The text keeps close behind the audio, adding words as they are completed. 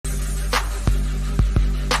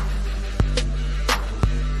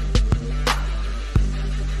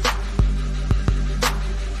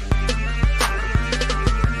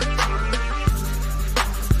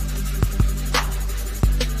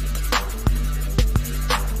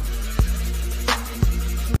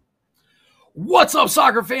What's up,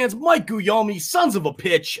 soccer fans? Mike Guglielmi, Sons of a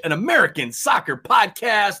Pitch, an American soccer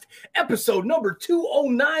podcast, episode number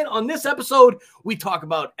 209. On this episode, we talk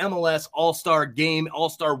about MLS All-Star Game,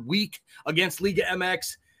 All-Star Week against Liga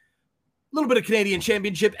MX, a little bit of Canadian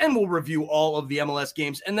Championship, and we'll review all of the MLS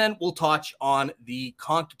games, and then we'll touch on the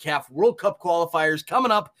CONCACAF World Cup qualifiers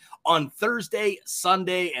coming up on Thursday,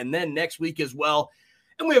 Sunday, and then next week as well.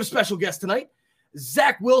 And we have a special guest tonight,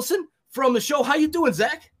 Zach Wilson from the show. How you doing,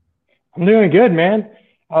 Zach? I'm doing good, man.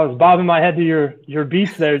 I was bobbing my head to your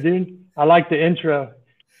beats there, dude. I like the intro.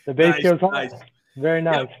 The bass goes on. Nice. Very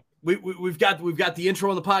nice. Yeah, we've got the intro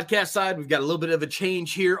on the podcast side. We've got a little bit of a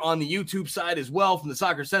change here on the YouTube side as well from the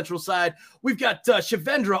Soccer Central side. We've got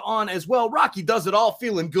Shivendra on as well. Rocky does it all,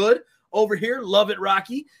 feeling good over here. Love it,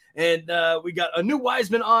 Rocky. And we got a new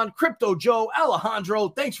Wiseman on, Crypto Joe, Alejandro.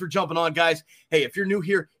 Thanks for jumping on, guys. Hey, if you're new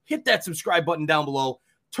here, hit that subscribe button down below.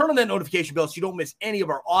 Turn on that notification bell so you don't miss any of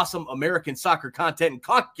our awesome American soccer content and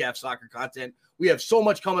CONCACAF soccer content. We have so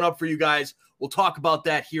much coming up for you guys. We'll talk about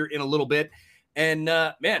that here in a little bit. And,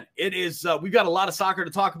 man, it is we've got a lot of soccer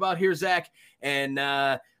to talk about here, Zach. And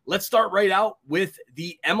let's start right out with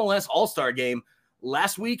the MLS All-Star Game.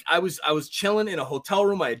 Last week, I was chilling in a hotel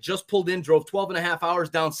room. I had just pulled in, drove 12 and a half hours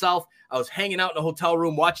down south. I was hanging out in a hotel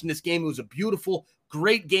room watching this game. It was a beautiful,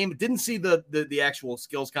 great game. Didn't see the actual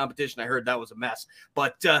skills competition. I heard that was a mess.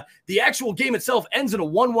 But the actual game itself ends in a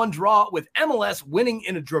 1-1 draw with MLS winning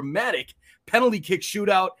in a dramatic penalty kick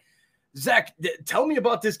shootout. Zach, tell me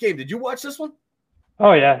about this game. Did you watch this one?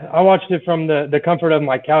 Oh, yeah. I watched it from the comfort of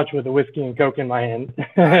my couch with a whiskey and Coke in my hand.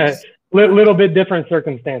 Nice. Little bit different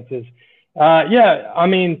circumstances. Yeah, I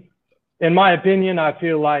mean, in my opinion, I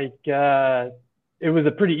feel like it was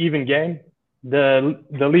a pretty even game. The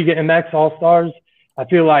Liga MX All-Stars, I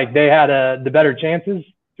feel like they had the better chances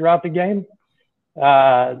throughout the game.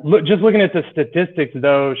 Just looking at the statistics,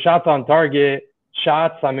 though, shots on target,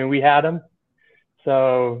 I mean, we had them.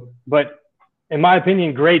 So, but in my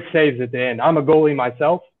opinion, great saves at the end. I'm a goalie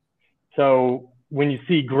myself. So when you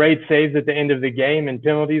see great saves at the end of the game and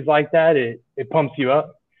penalties like that, it pumps you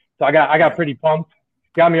up. So I got pretty pumped.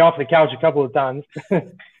 Got me off the couch a couple of times.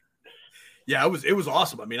 Yeah, it was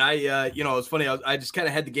awesome. I mean, it was funny. I just kind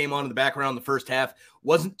of had the game on in the background in the first half.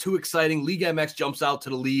 Wasn't too exciting. Liga MX jumps out to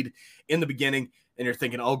the lead in the beginning, and you're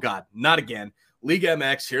thinking, oh, God, not again. Liga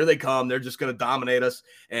MX, here they come. They're just going to dominate us,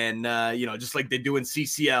 and, just like they do in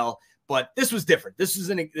CCL. But this was different. This was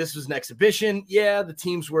an exhibition. Yeah, the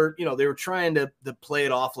teams were, they were trying to play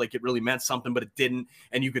it off like it really meant something, but it didn't.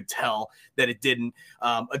 And you could tell that it didn't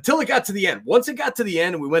until it got to the end. Once it got to the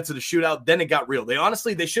end and we went to the shootout, then it got real.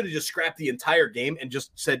 They should have just scrapped the entire game and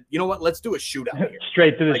just said, you know what, let's do a shootout here.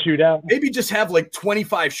 Straight to the shootout. Maybe just have like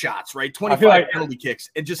 25 shots, right? 25 penalty kicks.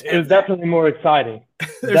 And just it was definitely more exciting.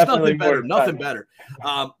 There's definitely nothing better.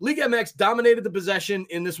 Liga MX dominated the possession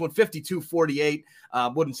in this one, 52-48.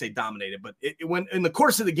 Wouldn't say dominated, but it went in the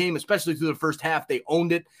course of the game, especially through the first half, they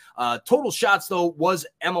owned it. Total shots, though, was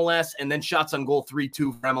MLS, and then shots on goal 3-2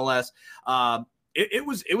 for MLS. It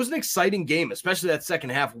was an exciting game, especially that second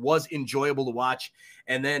half was enjoyable to watch.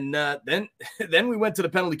 And then we went to the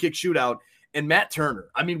penalty kick shootout, and Matt Turner.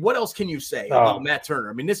 I mean, what else can you say about Matt Turner?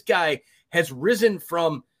 I mean, this guy has risen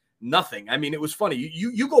from nothing. I mean, it was funny.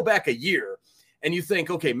 You go back a year and you think,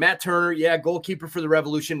 okay, Matt Turner, yeah, goalkeeper for the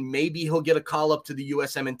Revolution. Maybe he'll get a call up to the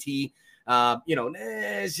USMNT.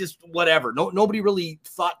 It's just whatever. Nobody really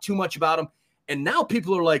thought too much about him. And now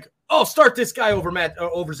people are like, oh, start this guy over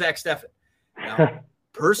Zach Steffen. Now,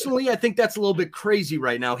 personally, I think that's a little bit crazy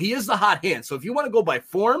right now. He is the hot hand. So if you want to go by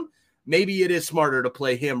form, maybe it is smarter to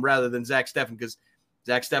play him rather than Zach Steffen, because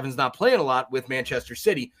Zach Steffen's not playing a lot with Manchester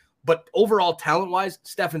City. But overall, talent-wise,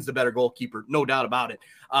 Steffen's the better goalkeeper, no doubt about it.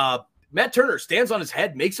 Matt Turner stands on his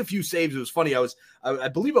head, makes a few saves. It was funny. I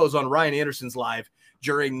believe I was on Ryan Anderson's live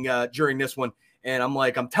during this one, and I'm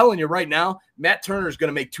like, I'm telling you right now, Matt Turner is going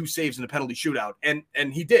to make 2 saves in the penalty shootout,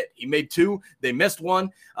 and he did. He made 2. They missed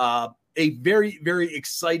 1. A very, very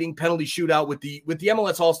exciting penalty shootout with the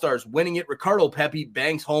MLS All-Stars winning it. Ricardo Pepi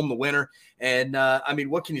bangs home the winner, and I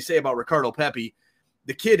mean, what can you say about Ricardo Pepi?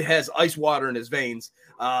 The kid has ice water in his veins.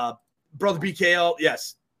 Brother BKL,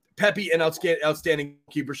 yes. Pepi, an outstanding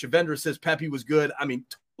keeper. Shivendra says Pepi was good. I mean,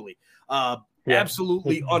 totally.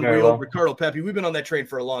 Absolutely unreal. Well. Ricardo Pepi. We've been on that train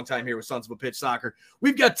for a long time here with Sons of a Pitch Soccer.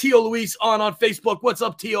 We've got Tio Luis on Facebook. What's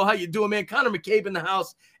up, Tio? How you doing, man? Connor McCabe in the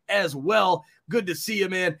house as well. Good to see you,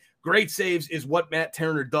 man. Great saves is what Matt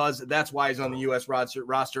Turner does. That's why he's on the U.S.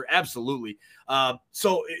 roster. Absolutely.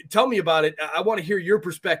 So tell me about it. I want to hear your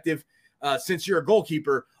perspective since you're a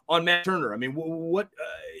goalkeeper on Matt Turner. I mean, what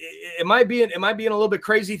am I being a little bit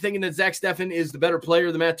crazy thinking that Zach Steffen is the better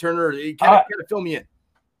player than Matt Turner? Kind of fill me in.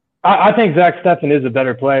 I think Zach Steffen is a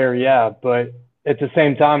better player, yeah, but at the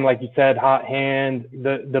same time, like you said, hot hand,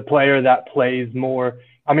 the player that plays more.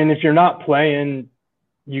 I mean, if you're not playing,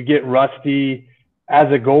 you get rusty.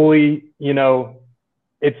 As a goalie,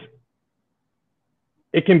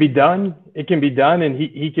 it can be done. It can be done, and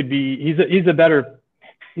he's a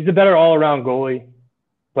better all around goalie.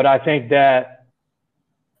 But I think that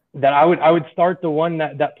I would start the one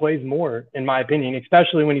that plays more, in my opinion,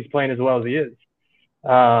 especially when he's playing as well as he is.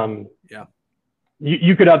 Yeah.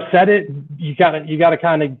 You could upset it. You gotta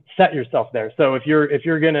kind of set yourself there. So if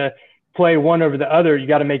you're gonna play one over the other, you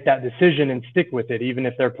got to make that decision and stick with it, even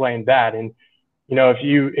if they're playing bad. And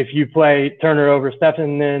if you play Turner over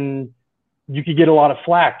Steffen, then you could get a lot of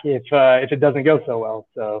flack if it doesn't go so well.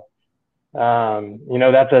 So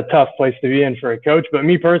that's a tough place to be in for a coach. But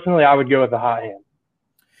me personally, I would go with a hot hand.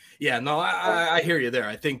 Yeah, no, I hear you there.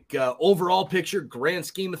 I think overall picture, grand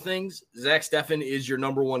scheme of things, Zach Steffen is your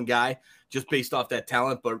number one guy just based off that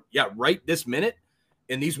talent. But yeah, right this minute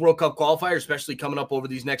in these World Cup qualifiers, especially coming up over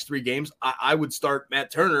these next 3 games, I would start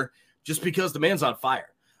Matt Turner just because the man's on fire.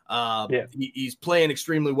 He's playing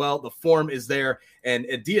extremely well. The form is there. And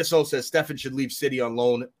DSO says Steffen should leave City on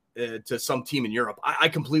loan to some team in Europe. I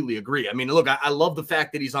completely agree. I mean, look, I love the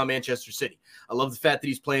fact that he's on Manchester City. I love the fact that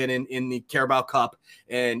he's playing in the Carabao Cup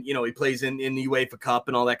and, he plays in the UEFA Cup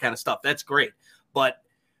and all that kind of stuff. That's great. But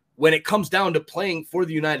when it comes down to playing for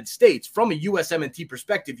the United States, from a USMNT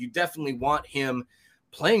perspective, you definitely want him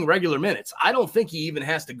playing regular minutes. I don't think he even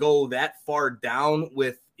has to go that far down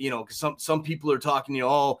with, because some people are talking,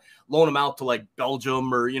 loan him out to like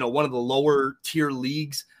Belgium or, one of the lower tier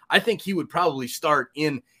leagues. I think he would probably start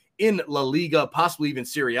in La Liga, possibly even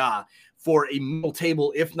Serie A, for a middle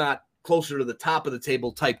table, if not closer to the top of the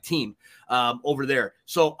table type team over there.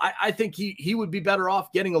 So I think he would be better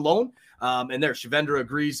off getting a loan. And there, Shavendra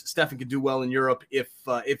agrees. Steffen could do well in Europe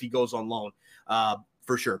if he goes on loan.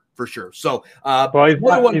 For sure. So, he's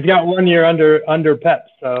got 1 year under Pep,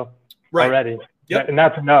 so right. Already. Yep. And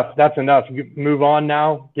that's enough. You move on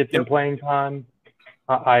now, get some playing time.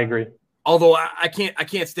 I agree. Although I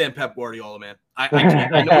can't stand Pep Guardiola, man. I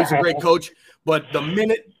can't. I know he's a great coach, but the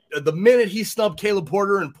minute he snubbed Caleb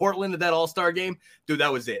Porter in Portland at that All-Star game, dude,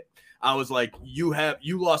 that was it. I was like, you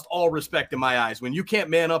lost all respect in my eyes. When you can't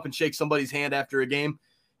man up and shake somebody's hand after a game,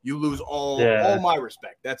 you lose all my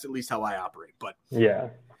respect. That's at least how I operate. But yeah,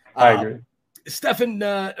 I agree. Steffen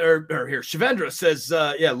Shavendra says,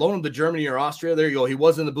 loan him to Germany or Austria. There you go. He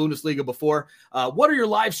was in the Bundesliga before. What are your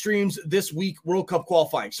live streams this week, World Cup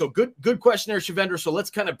qualifying? So good question there, Shavendra. So let's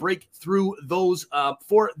kind of break through those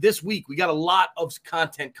for this week. We got a lot of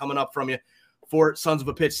content coming up from you for Sons of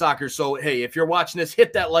a Pitch Soccer. So, hey, if you're watching this,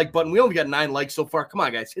 hit that like button. We only got 9 likes so far. Come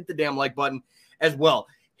on, guys. Hit the damn like button as well.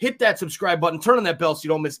 Hit that subscribe button. Turn on that bell so you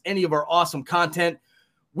don't miss any of our awesome content.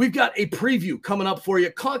 We've got a preview coming up for you.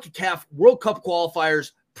 CONCACAF World Cup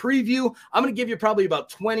qualifiers preview. I'm going to give you probably about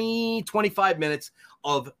 20, 25 minutes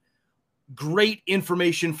of great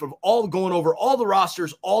information from going over all the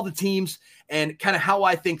rosters, all the teams, and kind of how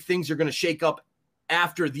I think things are going to shake up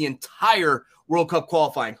after the entire World Cup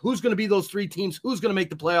qualifying. Who's going to be those 3 teams? Who's going to make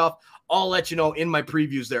the playoff? I'll let you know in my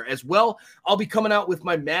previews there as well. I'll be coming out with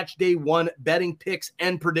my match day 1 betting picks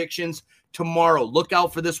and predictions tomorrow. Look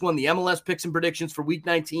out for this one, the MLS picks and predictions for week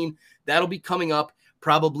 19. That'll be coming up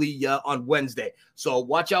probably on Wednesday. So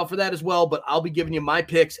watch out for that as well, but I'll be giving you my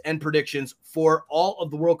picks and predictions for all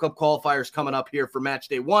of the World Cup qualifiers coming up here for match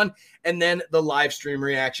day 1, and then the live stream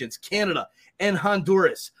reactions. Canada and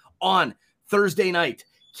Honduras on Thursday night.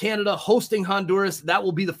 Canada hosting Honduras. That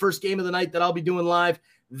will be the first game of the night that I'll be doing live.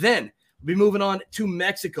 Then we'll be moving on to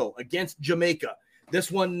Mexico against Jamaica. This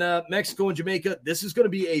one, Mexico and Jamaica, this is going to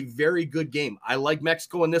be a very good game. I like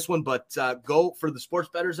Mexico in this one, but go for the sports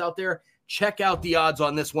bettors out there. Check out the odds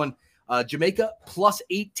on this one. Jamaica plus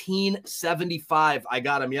 1875. I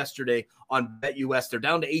got them yesterday on BetUS. They're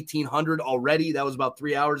down to 1,800 already. That was about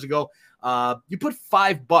 3 hours ago. You put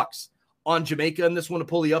 $5 on Jamaica in this one to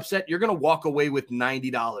pull the upset, you're going to walk away with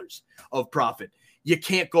 $90 of profit. You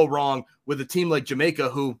can't go wrong with a team like Jamaica,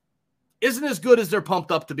 who isn't as good as they're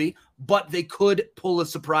pumped up to be, but they could pull a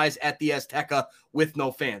surprise at the Azteca with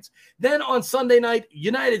no fans. Then on Sunday night,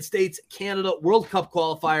 United States, Canada World Cup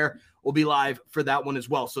qualifier will be live for that one as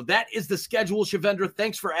well. So that is the schedule, Shavendra.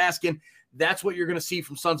 Thanks for asking. That's what you're going to see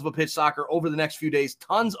from Sons of a Pitch Soccer over the next few days.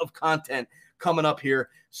 Tons of content coming up here.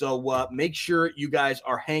 So make sure you guys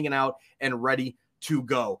are hanging out and ready to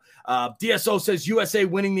go. DSO says USA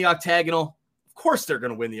winning the octagonal. Of course they're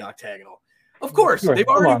going to win the octagonal. Of course. They've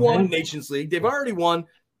already won Nations League. They've already won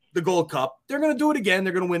the Gold Cup. They're going to do it again.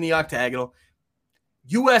 They're going to win the octagonal.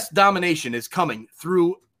 U.S. domination is coming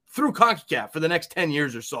through through CONCACAF for the next 10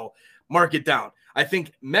 years or so. Mark it down. I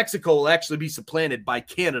think Mexico will actually be supplanted by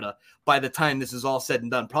Canada by the time this is all said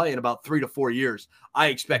and done, probably in about 3 to 4 years. I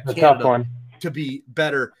expect Canada to be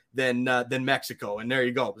better than Mexico. And there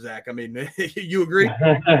you go, Zach. I mean, you agree?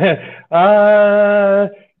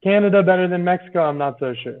 Canada better than Mexico? I'm not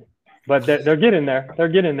so sure. But they're getting there. They're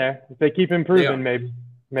getting there. If they keep improving, maybe.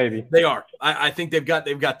 They are. I think they've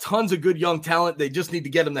got tons of good young talent. They just need to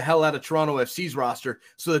get them the hell out of Toronto FC's roster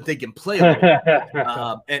so that they can play a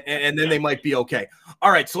little and then they might be okay. All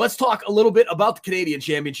right, so let's talk a little bit about the Canadian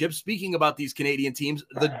Championship. Speaking about these Canadian teams,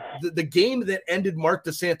 the game that ended Mark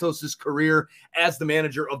DeSantos' career as the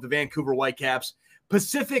manager of the Vancouver Whitecaps,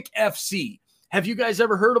 Pacific FC. Have you guys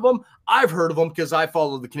ever heard of them? I've heard of them because I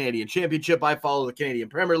follow the Canadian Championship. I follow the Canadian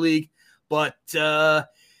Premier League. But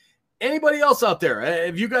anybody else out there?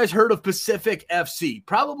 Have you guys heard of Pacific FC?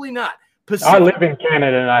 Probably not. I live in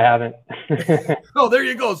Canada and I haven't. Oh, there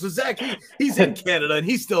you go. So Zach, he's in Canada and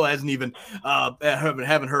he still hasn't even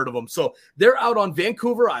haven't heard of them. So they're out on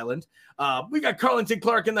Vancouver Island. We got Carlington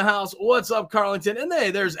Clark in the house. What's up, Carlington? And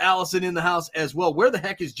hey, there's Allison in the house as well. Where the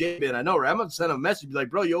heck is Jay been? I know, right? I'm gonna send him a message, be like,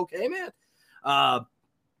 bro, you okay, man?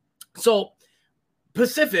 So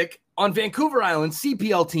Pacific on Vancouver Island,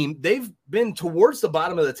 CPL team, they've been towards the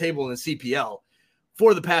bottom of the table in the CPL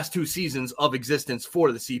for the past 2 seasons of existence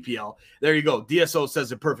for the CPL. There you go. DSO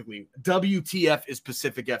says it perfectly. WTF is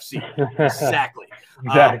Pacific FC. Exactly.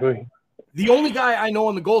 Exactly. The only guy I know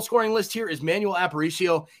on the goal scoring list here is Manuel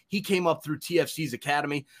Aparicio. He came up through TFC's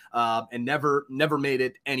academy and never made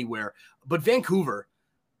it anywhere. But Vancouver,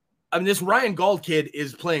 I mean, this Ryan Gauld kid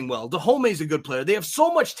is playing well. Dahome's a good player. They have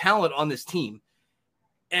so much talent on this team,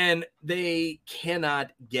 and they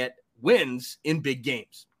cannot get wins in big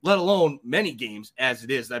games, let alone many games as it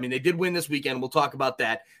is. I mean, they did win this weekend. We'll talk about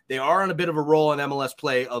that. They are on a bit of a roll in MLS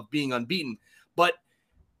play of being unbeaten. But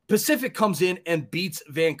Pacific comes in and beats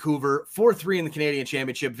Vancouver 4-3 in the Canadian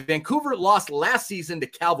Championship. Vancouver lost last season to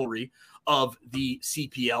Cavalry of the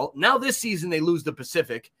CPL. Now this season they lose to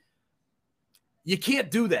Pacific. You can't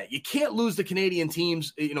do that. You can't lose the Canadian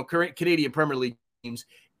teams, Canadian Premier League teams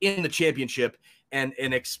in the championship and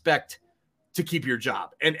expect to keep your job.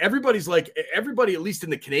 And everybody, at least in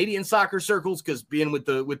the Canadian soccer circles, because being with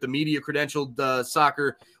the media credentialed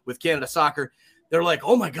soccer with Canada Soccer, they're like,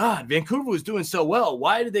 oh my God, Vancouver was doing so well.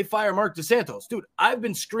 Why did they fire Mark DeSantos? Dude, I've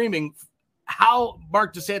been screaming how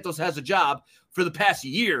Mark DeSantos has a job for the past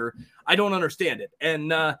year. I don't understand it.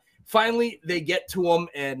 And finally, they get to him,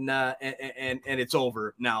 and it's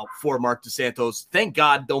over now for Mark DeSantos. Thank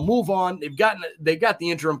God, they'll move on. They got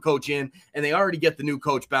the interim coach in, and they already get the new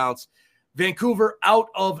coach bounce. Vancouver out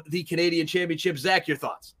of the Canadian Championship. Zach, your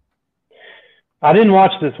thoughts? I didn't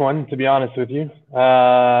watch this one, to be honest with you.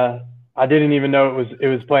 I didn't even know it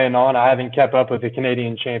was playing on. I haven't kept up with the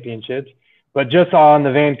Canadian Championships, but just on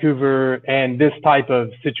the Vancouver and this type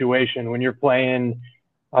of situation when you're playing,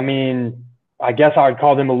 I mean, I guess I would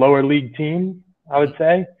call them a lower league team, I would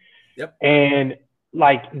say. Yep. And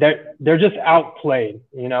they're just outplayed,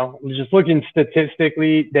 just looking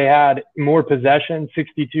statistically, they had more possession,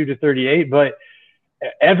 62-38, but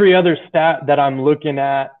every other stat that I'm looking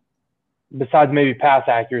at, besides maybe pass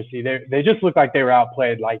accuracy, they just look like they were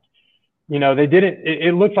outplayed.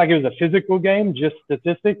 It looks like it was a physical game just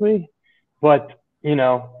statistically, but you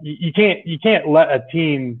can't let a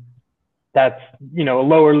team that's, a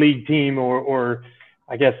lower league team or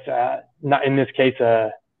I guess not in this case,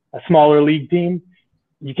 a smaller league team.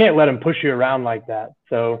 You can't let him push you around like that.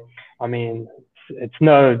 So, I mean, it's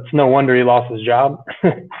no wonder he lost his job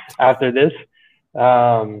after this.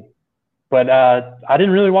 But I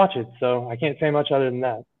didn't really watch it, so I can't say much other than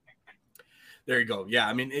that. There you go. Yeah,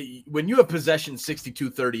 I mean, when you have possession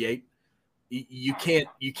 62-38, you can't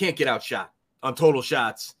get outshot on total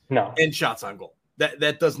shots and shots on goal.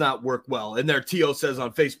 That does not work well. And there, T.O. says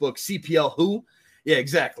on Facebook, CPL who? Yeah,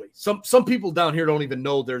 exactly. Some people down here don't even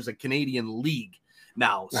know there's a Canadian league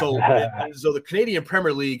now. So the Canadian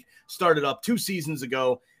Premier League started up 2 seasons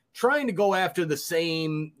ago, trying to go after the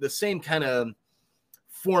same kind of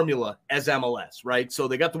formula as MLS, right? So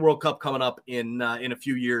they got the World Cup coming up in a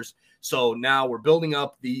few years. So now we're building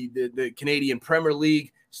up the Canadian Premier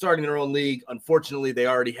League, starting their own league. Unfortunately, they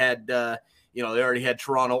already had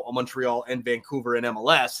Toronto, Montreal, and Vancouver in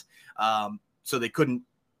MLS, so they couldn't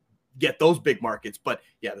get those big markets. But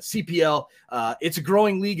yeah, the CPL, it's a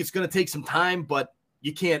growing league. It's going to take some time, but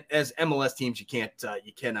you can't, as MLS teams, you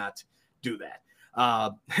cannot do that.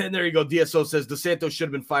 And there you go. DSO says DeSantos should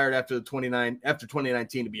have been fired after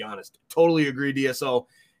 2019. To be honest, totally agree. DSO,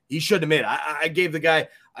 he shouldn't have made it. I gave the guy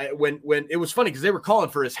when it was funny because they were calling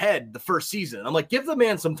for his head the first season. I'm like, give the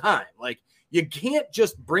man some time. Like, You can't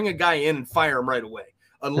just bring a guy in and fire him right away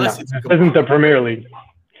unless this isn't the Premier League.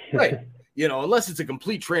 Right. Unless it's a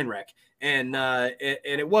complete train wreck. And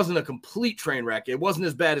it wasn't a complete train wreck. It wasn't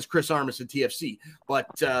as bad as Chris Armas at TFC. But,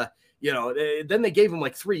 then they gave him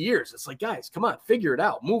like 3 years. It's like, guys, come on, figure it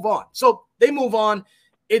out. Move on. So they move on.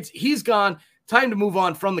 He's gone. Time to move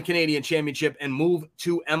on from the Canadian Championship and move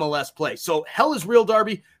to MLS play. So Hell is Real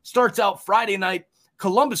Derby starts out Friday night.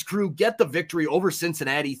 Columbus Crew get the victory over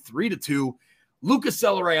Cincinnati 3-2. Lucas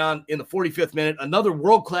Zelarayan in the 45th minute, another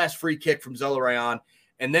world-class free kick from Zelarayan.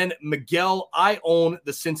 And then Miguel, I own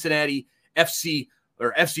the Cincinnati FC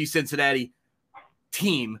or FC Cincinnati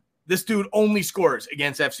team. This dude only scores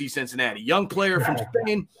against FC Cincinnati. Young player from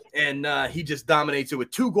Spain, and he just dominates it with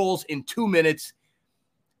 2 goals in 2 minutes.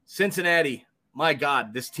 Cincinnati, my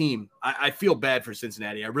God, this team, I feel bad for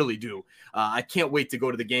Cincinnati. I really do. I can't wait to go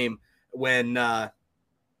to the game when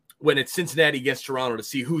it's Cincinnati against Toronto to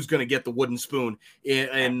see who's going to get the wooden spoon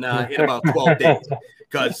in about 12 days.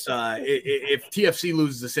 Because if TFC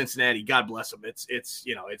loses to Cincinnati, God bless them. It's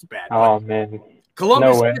bad. Oh, man.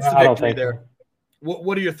 Columbus No way. gets the victory there. So.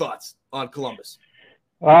 What are your thoughts on Columbus?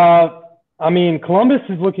 Columbus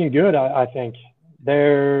is looking good, I think.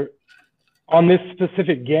 They're on this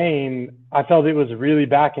specific game, I felt it was really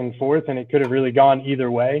back and forth, and it could have really gone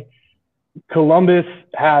either way. Columbus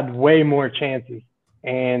had way more chances.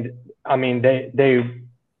 And, I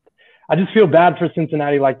just feel bad for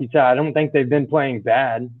Cincinnati, like you said. I don't think they've been playing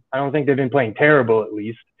bad. I don't think they've been playing terrible, at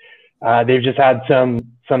least. They've just had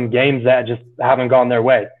some games that just haven't gone their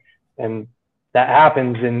way. And that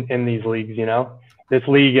happens in these leagues, This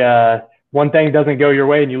league, one thing doesn't go your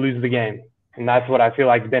way and you lose the game. And that's what I feel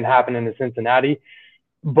like has been happening to Cincinnati.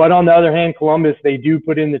 But on the other hand, Columbus, they do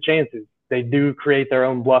put in the chances. They do create their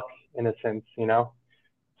own luck in a sense,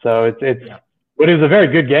 So but it was a very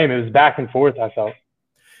good game. It was back and forth, I felt.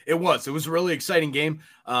 It was a really exciting game.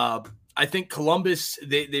 I think Columbus,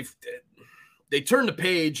 they turned the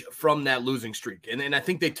page from that losing streak. And I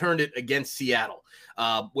think they turned it against Seattle.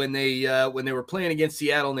 When they were playing against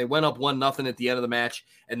Seattle and they went up 1-0 at the end of the match,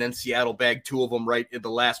 and then Seattle bagged 2 of them right at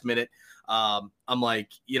the last minute. I'm like,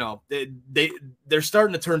 they're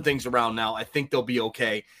starting to turn things around now. I think they'll be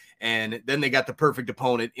okay. And then they got the perfect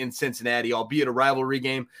opponent in Cincinnati, albeit a rivalry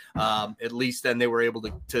game. At least then they were able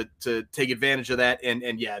to take advantage of that.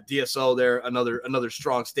 And yeah, DSO there, another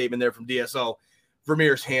strong statement there from DSO.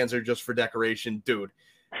 Vermeer's hands are just for decoration, dude.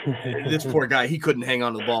 This poor guy, he couldn't hang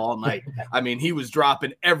on to the ball all night. He was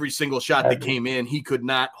dropping every single shot that came in. He could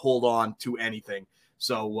not hold on to anything.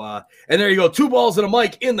 So, and there you go. 2 balls and a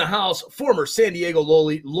mic in the house. Former San Diego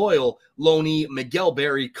loyal Loney Miguel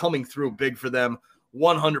Berry coming through big for them.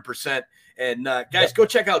 100%. And guys, go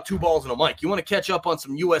check out 2 balls and a mic. You want to catch up on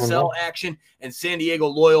some USL action and San Diego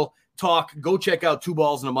loyal talk, go check out 2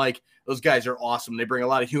 balls and a mic. Those guys are awesome. They bring a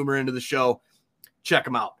lot of humor into the show. Check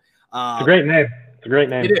them out. It's a great name. It's a great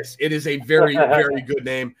name. It is. It is a very, very good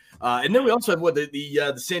name. And then we also have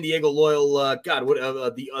the San Diego loyal,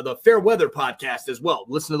 the Fair Weather podcast as well.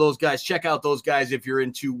 Listen to those guys. Check out those guys if you're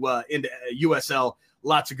into USL.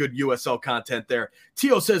 Lots of good USL content there.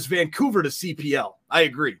 Tio says Vancouver to CPL. I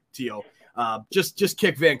agree, Tio. Just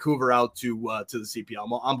kick Vancouver out to the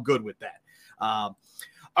CPL. I'm good with that. All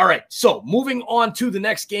right, so moving on to the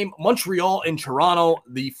next game, Montreal and Toronto,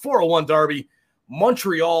 the 401 derby.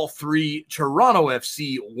 Montreal 3, Toronto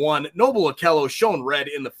FC 1. Noble Okello shown red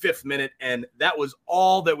in the 5th minute, and that was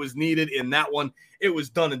all that was needed in that one. It was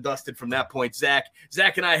done and dusted from that point. Zach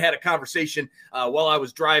and I had a conversation while I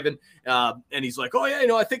was driving, and he's like, "Oh yeah,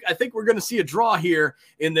 I think we're going to see a draw here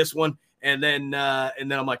in this one." And then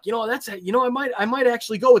I'm like, I might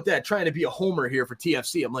actually go with that, trying to be a homer here for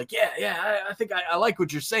TFC. I'm like, I think I like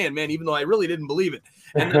what you're saying, man, even though I really didn't believe it.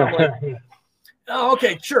 And then I'm like, oh,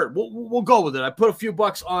 okay, sure, we'll go with it. I put a few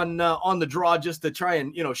bucks on the draw just to try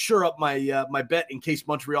and sure up my bet in case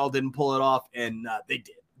Montreal didn't pull it off, and they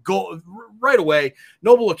did. Go right away.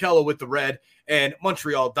 Noble Okello with the red, and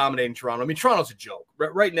Montreal dominating Toronto. Toronto's a joke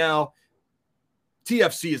right now.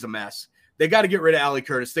 TFC is a mess. They got to get rid of Ali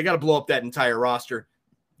Curtis. They got to blow up that entire roster.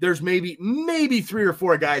 There's maybe 3 or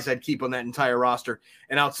 4 guys I'd keep on that entire roster,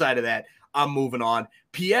 and outside of that, I'm moving on.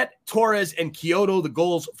 Piet, Torres, and Kyoto, the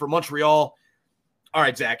goals for Montreal. All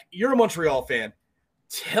right, Zach, you're a Montreal fan.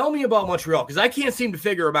 Tell me about Montreal, because I can't seem to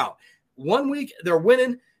figure them out. 1 week, they're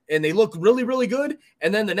winning, and they look really, really good.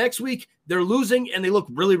 And then the next week, they're losing, and they look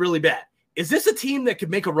really, really bad. Is this a team that could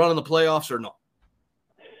make a run in the playoffs or no?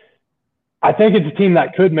 I think it's a team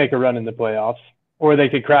that could make a run in the playoffs, or they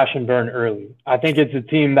could crash and burn early. I think it's a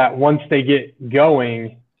team that once they get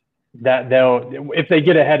going, that if they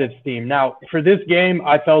get ahead of steam. Now, for this game,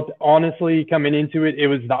 I felt honestly coming into it, it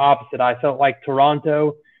was the opposite. I felt like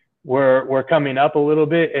Toronto were coming up a little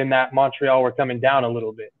bit and that Montreal were coming down a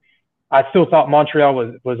little bit. I still thought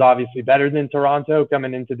Montreal was obviously better than Toronto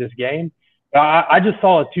coming into this game. But I just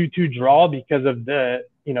saw a 2-2 draw because of the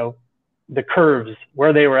curves,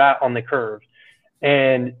 where they were at on the curve.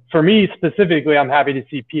 And for me specifically, I'm happy to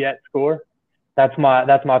see Piet score. That's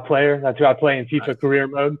my player. That's who I play in FIFA career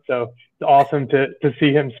mode. So it's awesome to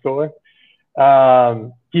see him score.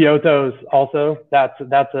 Kyoto's also, that's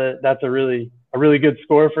a really good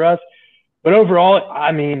score for us. But overall,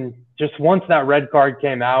 I mean, just once that red card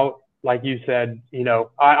came out, like you said,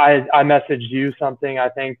 I messaged you something, I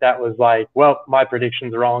think that was like, well, my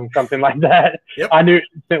prediction's wrong, something like that. Yep. I knew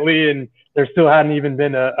instantly, and there still hadn't even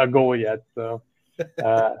been a goal yet. So,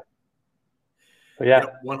 yeah.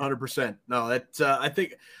 Yep, 100%. No, I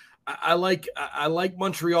think I like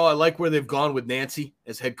Montreal. I like where they've gone with Nancy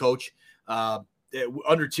as head coach.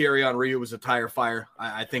 Under Thierry Henry, it was a tire fire.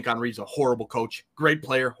 I think Henry's a horrible coach, great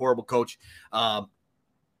player, horrible coach.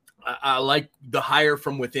 I like the hire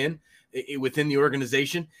from within the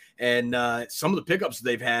organization, and some of the pickups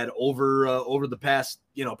they've had over the past,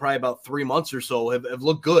 probably about 3 months or so have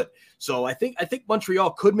looked good. So I think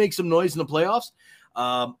Montreal could make some noise in the playoffs.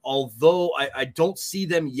 Although I don't see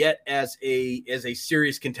them yet as a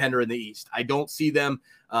serious contender in the East. I don't see them,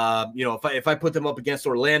 if I put them up against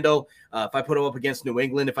Orlando, if I put them up against New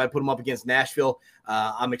England, if I put them up against Nashville,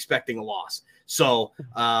 I'm expecting a loss. So,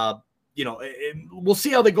 we'll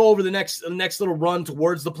see how they go over the next little run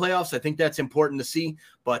towards the playoffs. I think that's important to see,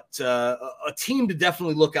 but a team to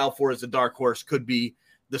definitely look out for as a dark horse could be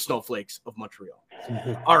the Snowflakes of Montreal.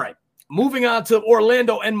 All right. Moving on to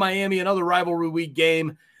Orlando and Miami, another rivalry week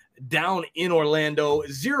game down in Orlando,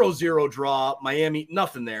 0-0 draw. Miami,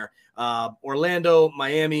 nothing there. Orlando,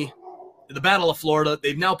 Miami, the Battle of Florida.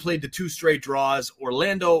 They've now played the 2 straight draws.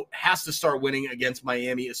 Orlando has to start winning against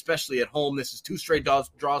Miami, especially at home. This is 2 straight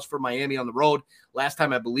draws for Miami on the road. Last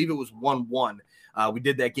time, I believe it was 1-1. We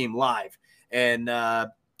did that game live. And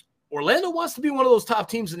Orlando wants to be one of those top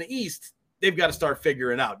teams in the East. They've got to start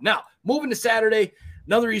figuring it out. Now, moving to Saturday,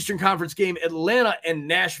 another Eastern Conference game, Atlanta and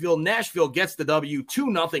Nashville. Nashville gets the W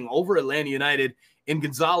 2-0 over Atlanta United in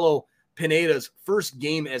Gonzalo Pineda's first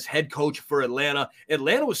game as head coach for Atlanta.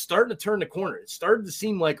 Atlanta was starting to turn the corner. It started to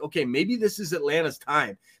seem like, okay, maybe this is Atlanta's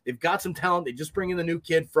time. They've got some talent. They just bring in the new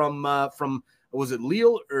kid from was it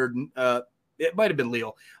Lille or it might have been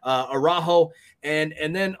Lille, Araujo.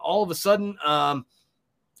 And then all of a sudden,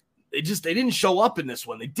 they didn't show up in this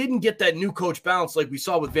one. They didn't get that new coach bounce like we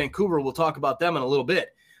saw with Vancouver. We'll talk about them in a little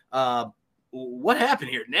bit. What happened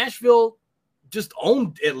here? Nashville just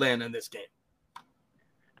owned Atlanta in this game.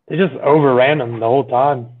 They just overran them the whole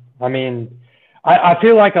time. I mean, I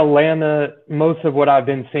feel like Atlanta, most of what I've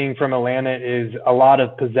been seeing from Atlanta is a lot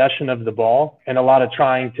of possession of the ball and a lot of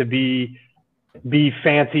trying to be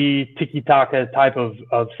fancy tiki-taka type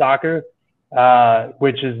of soccer,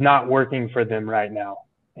 which is not working for them right now.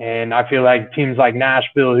 And I feel like teams like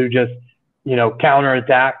Nashville, who just,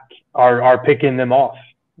 counterattack, are picking them off.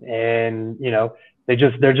 And,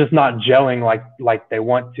 they're just not gelling like they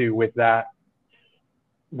want to with that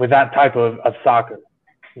type of soccer,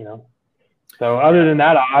 So other than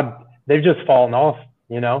that, they've just fallen off.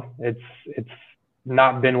 It's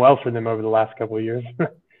not been well for them over the last couple of years.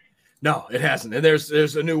 No, it hasn't. And there's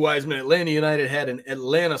a new Wiseman. Atlanta United had an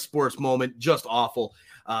Atlanta sports moment, just awful.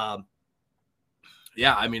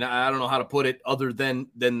 Yeah, I mean, I don't know how to put it other than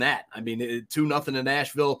that. I mean, 2-0 to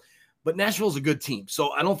Nashville, but Nashville's a good team.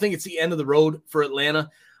 So I don't think it's the end of the road for Atlanta.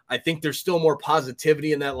 I think there's still more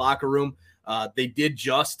positivity in that locker room. They did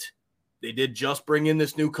just bring in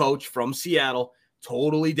this new coach from Seattle,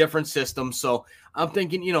 totally different system. So I'm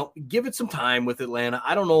thinking, give it some time with Atlanta.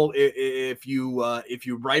 I don't know if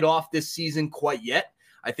you write off this season quite yet.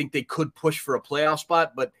 I think they could push for a playoff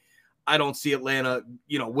spot, but I don't see Atlanta,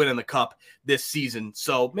 winning the cup this season.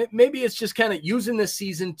 So maybe it's just kind of using this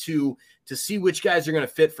season to see which guys are going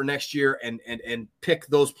to fit for next year and pick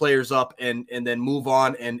those players up and then move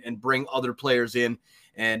on and bring other players in.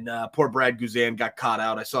 And poor Brad Guzan got caught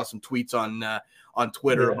out. I saw some tweets on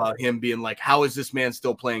Twitter about him being like, how is this man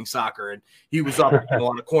still playing soccer? And he was up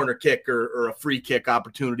on a corner kick or a free kick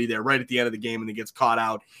opportunity there right at the end of the game, and he gets caught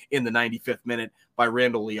out in the 95th minute by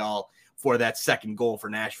Randall Leal for that second goal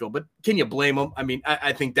for Nashville. But can you blame him? I mean,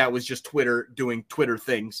 I think that was just Twitter doing Twitter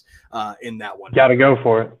things in that one. Got to go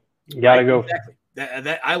for it. You got to go. Exactly.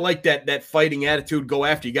 I like that fighting attitude. Go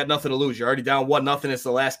after. You got nothing to lose. You're already down 1-0. It's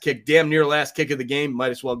the last kick, damn near last kick of the game.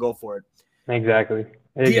 Might as well go for it. Exactly.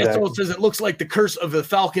 DSO says it looks like the curse of the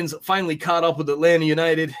Falcons finally caught up with Atlanta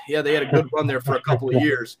United. Yeah, they had a good run there for a couple of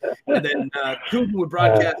years. And then Tuden would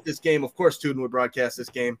broadcast this game. Of course, Tuden would broadcast this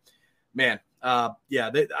game. Man, I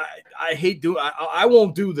hate I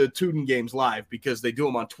won't do the Tuden games live because they do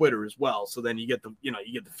them on Twitter as well. So then you get the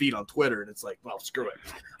feed on Twitter, and it's like, well, screw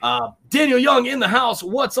it. Daniel Young in the house.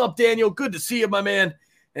 What's up, Daniel? Good to see you, my man.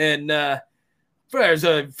 And there's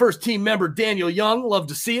a first team member, Daniel Young. Love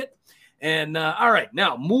to see it. And all right,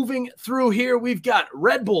 now moving through here, we've got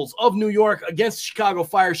Red Bulls of New York against Chicago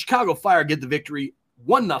Fire. Chicago Fire get the victory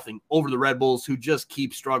 1-0 over the Red Bulls, who just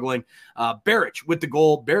keep struggling. Baric with the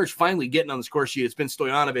goal. Baric finally getting on the score sheet. It's been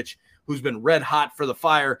Stojanovic, who's been red hot for the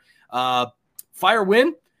Fire. Fire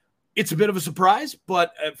win. It's a bit of a surprise,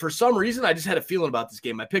 but for some reason, I just had a feeling about this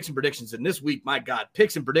game. My picks and predictions, and this week, my God,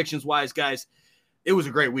 picks and predictions wise, guys, it was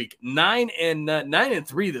a great week.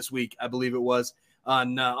 9-3 this week, I believe it was.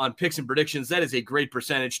 On picks and predictions. That is a great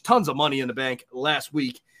percentage. Tons of money in the bank last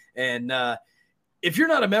week. And if you're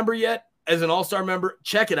not a member yet, as an all-star member,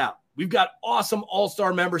 check it out. We've got awesome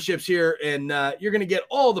all-star memberships here, and you're going to get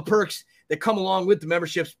all the perks that come along with the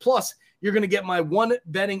memberships. Plus, you're going to get my one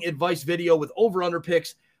betting advice video with over-under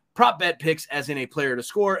picks, prop bet picks as in a player to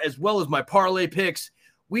score, as well as my parlay picks.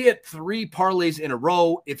 We had 3 parlays in a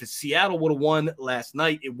row. If Seattle would have won last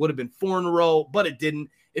night, it would have been 4 in a row, but it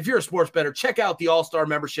didn't. If you're a sports bettor, check out the All-Star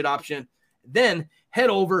membership option. Then head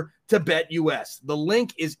over to BetUS. The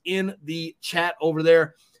link is in the chat over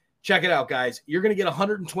there. Check it out, guys. You're going to get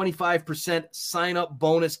 125% sign-up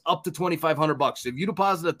bonus up to $2,500. So if you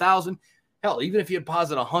deposit $1,000, hell, even if you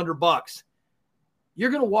deposit $100,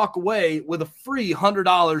 you're going to walk away with a free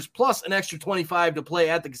 $100 plus an extra $25 to play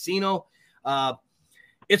at the casino.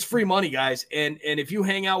 It's free money, guys. And if you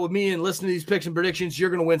hang out with me and listen to these picks and predictions, you're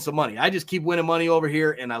going to win some money. I just keep winning money over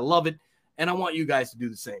here, and I love it. And I want you guys to do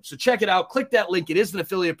the same. So check it out. Click that link. It is an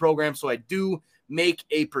affiliate program, so I do make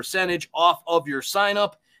a percentage off of your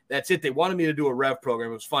sign-up. That's it. They wanted me to do a rev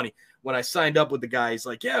program. It was funny. When I signed up with the guy, he's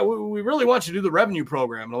like, yeah, we really want you to do the revenue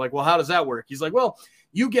program. And I'm like, well, how does that work? He's like, well,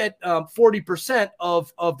 you get 40%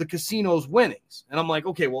 of the casino's winnings. And I'm like,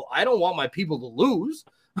 okay, well, I don't want my people to lose.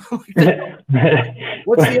 What's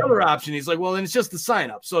the other option? He's like, well, then it's just the sign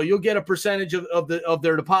up. So you'll get a percentage of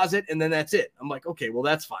their deposit, and then that's it. I'm like, okay, well,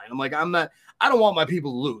 that's fine. I'm like, I don't want my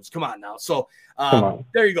people to lose. Come on now. So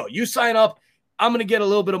there you go. You sign up. I'm going to get a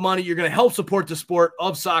little bit of money. You're going to help support the sport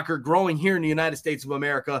of soccer growing here in the United States of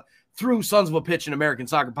America through Sons of a Pitch, an American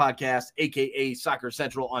soccer podcast, aka Soccer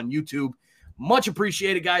Central on YouTube. Much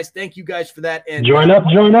appreciated, guys. Thank you guys for that. And join up.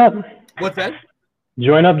 What's that?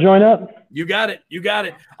 Join up. You got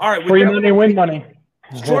it. All right. Free money, win money.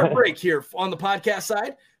 Short break here on the podcast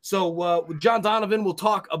side. So John Donovan will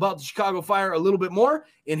talk about the Chicago Fire a little bit more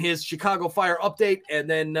in his Chicago Fire update, and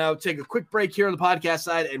then take a quick break here on the podcast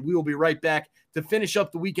side, and we will be right back to finish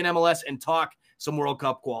up the week in MLS and talk some World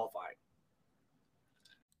Cup qualifying.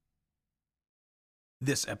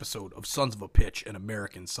 This episode of Sons of a Pitch, an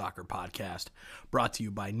American soccer podcast, brought to you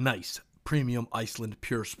by Nice Premium Iceland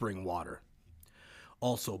Pure Spring Water.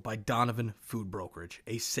 Also by Donovan Food Brokerage,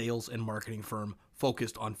 a sales and marketing firm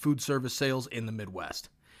focused on food service sales in the Midwest.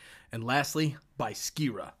 And lastly, by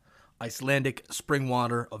Skira, Icelandic spring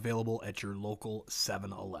water available at your local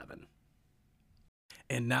 7-Eleven.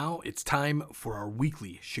 And now it's time for our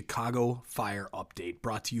weekly Chicago Fire update,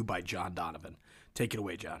 brought to you by John Donovan. Take it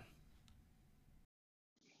away, John.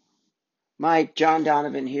 Mike, John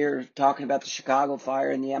Donovan here, talking about the Chicago Fire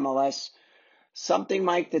and the MLS. Something,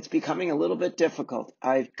 Mike, that's becoming a little bit difficult.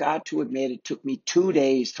 I've got to admit, it took me 2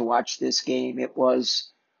 days to watch this game. It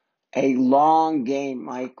was a long game,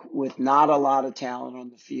 Mike, with not a lot of talent on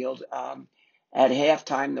the field. At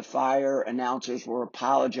halftime, the Fire announcers were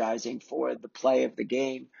apologizing for the play of the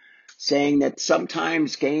game, saying that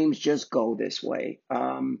sometimes games just go this way.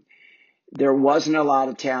 There wasn't a lot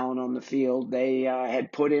of talent on the field. They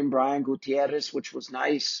had put in Brian Gutierrez, which was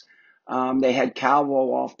nice. They had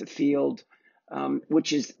Calvo off the field,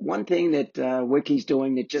 which is one thing that Wiki's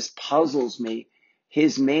doing that just puzzles me.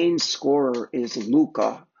 His main scorer is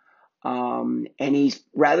Luka. And he's,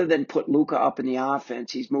 rather than put Luka up in the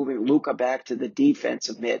offense, he's moving Luka back to the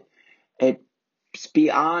defensive mid. It's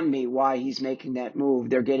beyond me why he's making that move.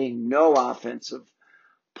 They're getting no offensive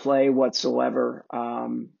play whatsoever.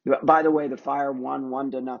 By the way, the Fire won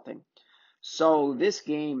 1-0. So this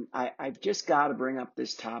game, I've just got to bring up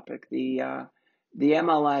this topic. The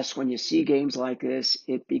MLS, when you see games like this,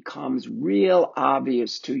 it becomes real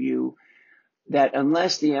obvious to you that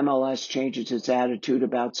unless the MLS changes its attitude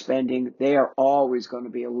about spending, they are always going to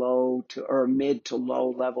be a low to or mid to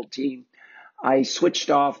low level team. I switched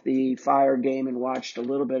off the Fire game and watched a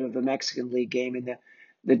little bit of the Mexican League game, and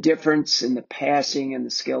the difference in the passing and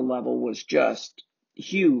the skill level was just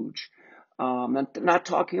huge. I'm not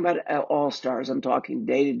talking about all-stars. I'm talking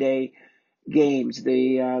day-to-day games.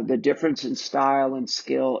 The difference in style and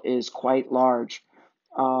skill is quite large.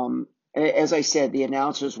 As I said, the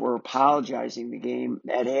announcers were apologizing the game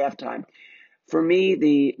at halftime. For me,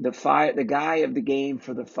 the guy of the game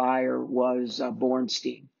for the Fire was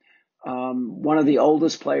Bornstein, one of the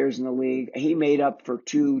oldest players in the league. He made up for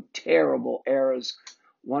two terrible errors,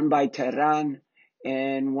 one by Terran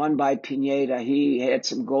and one by Pineda. He had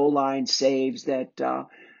some goal line saves that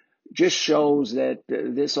just shows that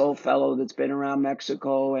this old fellow that's been around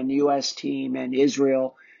Mexico and the U.S. team and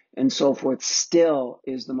Israel and so forth still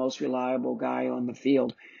is the most reliable guy on the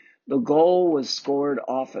field. The goal was scored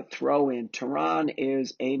off a throw-in. Tehran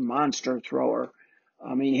is a monster thrower.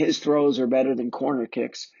 I mean, his throws are better than corner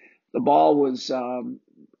kicks. The ball was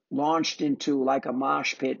launched into like a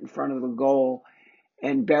mosh pit in front of the goal,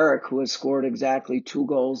 and Barrick, who has scored exactly 2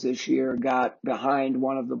 goals this year, got behind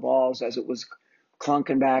one of the balls as it was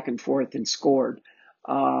clunking back and forth and scored.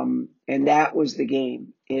 And that was the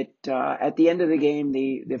game. At the end of the game,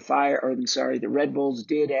 the Red Bulls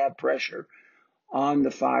did have pressure on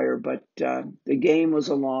the Fire, but the game was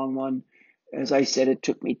a long one. As I said, it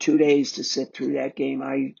took me 2 days to sit through that game.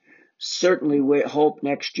 I certainly hope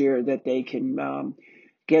next year that they can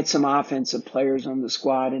get some offensive players on the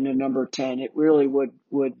squad and a number 10. It really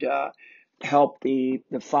would help the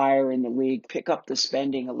Fire in the league pick up the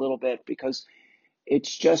spending a little bit, because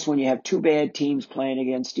it's just when you have 2 bad teams playing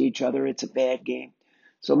against each other, it's a bad game.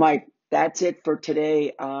 So, Mike, that's it for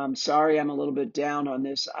today. Sorry I'm a little bit down on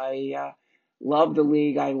this. I love the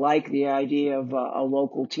league. I like the idea of a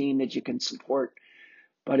local team that you can support.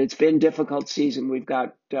 But it's been a difficult season. We've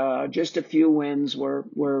got just a few wins.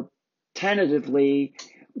 We're tentatively,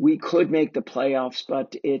 we could make the playoffs,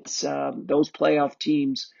 but it's those playoff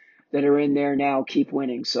teams that are in there now keep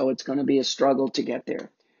winning. So it's going to be a struggle to get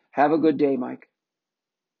there. Have a good day, Mike.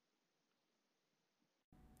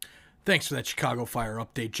 Thanks for that Chicago Fire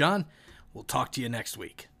update, John. We'll talk to you next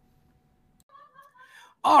week.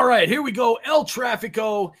 All right, here we go. El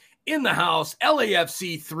Trafico in the house.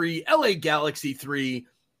 LAFC 3, LA Galaxy 3.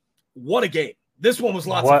 What a game. This one was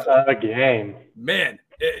lots of fun. What a game. Man,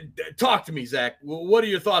 talk to me, Zach. What are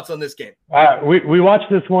your thoughts on this game? We watched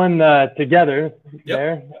this one together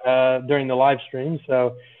there during the live stream.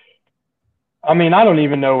 So, I mean, I don't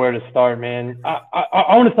even know where to start, man.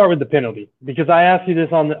 I want to start with the penalty, because I asked you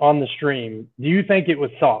this on the stream. Do you think it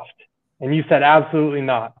was soft? And you said absolutely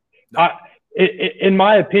not. No. In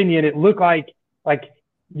my opinion, it looked like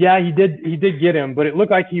yeah, he did get him, but it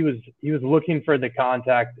looked like he was looking for the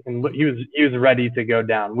contact, and he was ready to go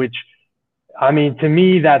down. Which, I mean, to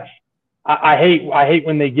me, that's I hate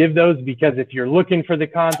when they give those, because if you're looking for the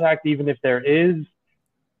contact, even if there is,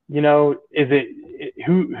 you know,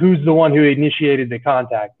 who's the one who initiated the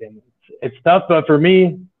contact? And it's tough, but for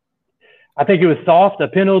me, I think it was soft, a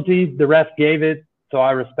penalty. The ref gave it, so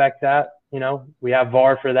I respect that. You know, we have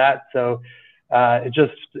VAR for that, so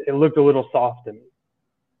it looked a little soft to me.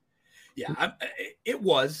 Yeah, it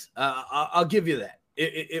was. I'll give you that.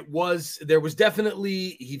 It was. There was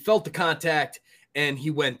definitely, he felt the contact and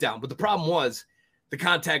he went down. But the problem was, the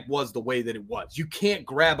contact was the way that it was. You can't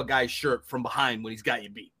grab a guy's shirt from behind when he's got you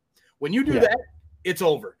beat. When you do that, it's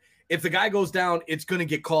over. If the guy goes down, it's going to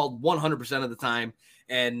get called 100% of the time,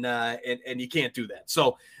 and you can't do that.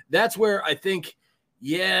 So that's where I think,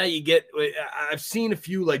 yeah, I've seen a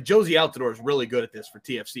few, like Josie Altidore is really good at this for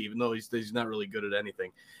TFC, even though he's not really good at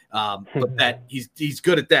anything. But that he's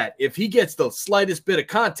good at that. If he gets the slightest bit of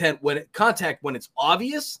contact when it's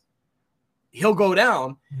obvious, he'll go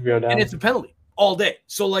down, and it's a penalty all day.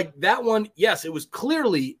 So like that one, yes, it was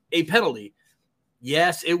clearly a penalty.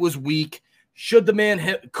 Yes, it was weak. Should the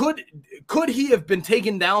man could he have been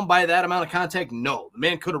taken down by that amount of contact? No, the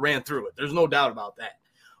man could have ran through it. There's no doubt about that.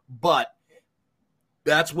 But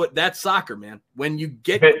that's soccer, man. When you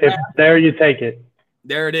get there, you take it.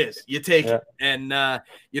 There it is. You take it. And I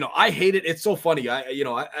hate it. It's so funny.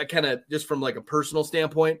 I kind of, just from like a personal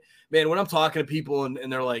standpoint, man, when I'm talking to people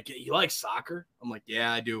and they're like, "You like soccer?" I'm like,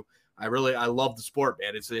 "Yeah, I do. I love the sport,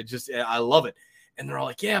 man. I love it." And they're all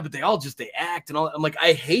like, "Yeah, but they act and all." I'm like,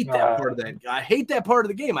 I hate that part of that. I hate that part of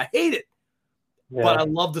the game. I hate it. Yeah. But I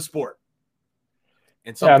love the sport.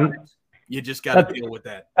 And sometimes you just got to deal with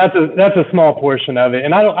that. That's a small portion of it.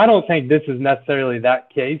 And I don't think this is necessarily that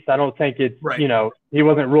case. I don't think it's, right. He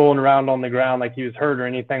wasn't rolling around on the ground like he was hurt or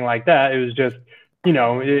anything like that. It was just,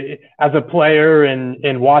 as a player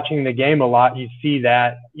and watching the game a lot, you see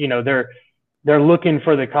that, they're looking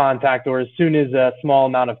for the contact, or as soon as a small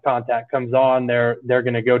amount of contact comes on, they're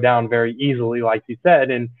going to go down very easily, like you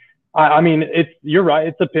said. And I mean, you're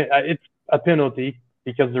right. It's a penalty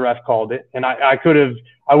because the ref called it, and I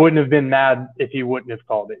wouldn't have been mad if he wouldn't have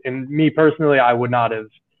called it. And me personally, I would not have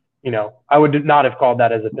called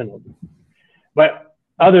that as a penalty. But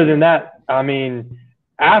other than that, I mean,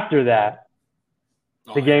 after that,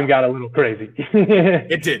 the game got a little crazy.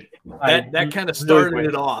 It did. That kind of started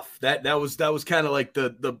it off. That was kind of like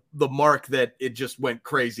the mark that it just went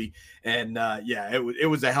crazy. And it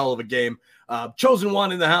was a hell of a game. Chosen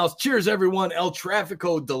One in the house. Cheers, everyone. El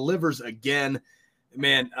Trafico delivers again.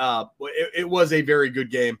 Man, it was a very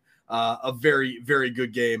good game. A very, very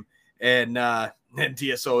good game. And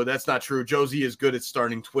DSO, that's not true. Josie is good at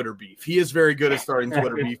starting Twitter beef. He is very good at starting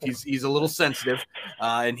Twitter beef. He's a little sensitive,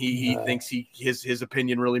 and he thinks his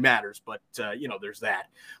opinion really matters. But there's that.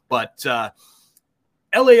 But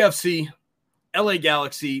LAFC, LA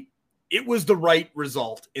Galaxy, it was the right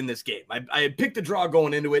result in this game. I had picked a draw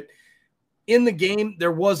going into it. In the game,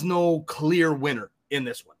 there was no clear winner in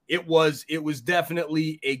this one. It was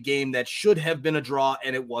definitely a game that should have been a draw,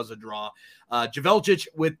 and it was a draw. Javeljic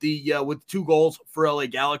with 2 goals for LA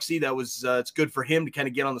Galaxy. That was it's good for him to kind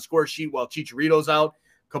of get on the score sheet while Chicharito's out.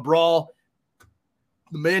 Cabral,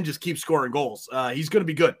 the man just keeps scoring goals. He's going to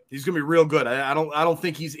be good. He's going to be real good. I don't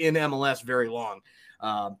think he's in MLS very long.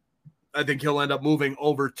 I think he'll end up moving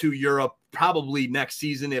over to Europe probably next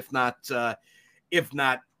season, if not the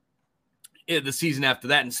season after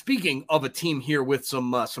that. And speaking of a team here with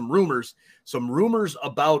some rumors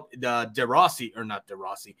about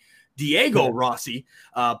Diego Rossi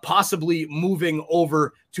possibly moving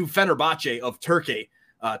over to Fenerbahce of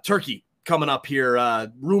Turkey coming up here.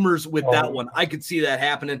 Rumors with that one. I could see that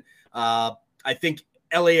happening. I think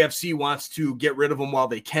LAFC wants to get rid of him while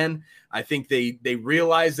they can. I think they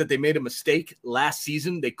realized that they made a mistake last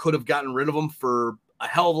season. They could have gotten rid of him for a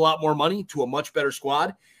hell of a lot more money to a much better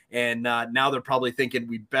squad. And now they're probably thinking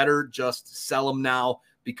we better just sell him now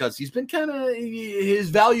because he's been his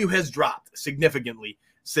value has dropped significantly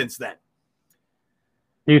since then.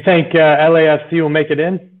 Do you think LAFC will make it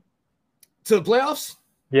in to the playoffs?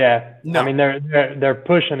 Yeah. No. I mean, they're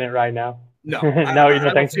pushing it right now. No, no, you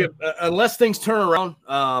don't think so? Unless things turn around,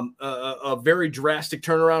 a very drastic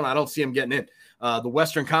turnaround, I don't see them getting in. The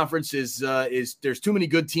Western Conference is there's too many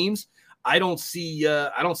good teams. I don't see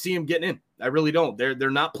them getting in. I really don't. They're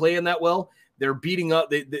not playing that well. They're beating up.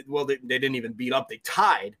 They didn't even beat up. They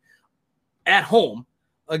tied at home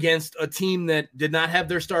against a team that did not have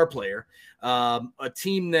their star player, a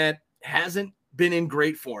team that hasn't been in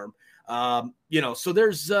great form. So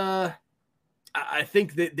there's I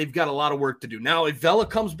think that they've got a lot of work to do. Now, if Vela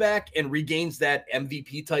comes back and regains that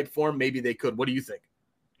MVP type form, maybe they could. What do you think?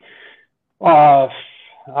 I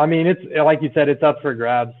mean, it's like you said, it's up for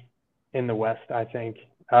grabs in the West, I think.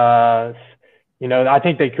 I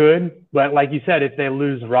think they could, but like you said, if they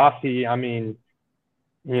lose Rossi, I mean,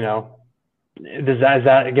 is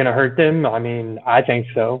that going to hurt them? I mean, I think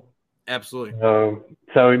so. Absolutely.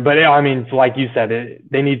 But I mean, like you said,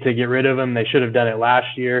 they need to get rid of him. They should have done it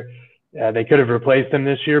last year. They could have replaced him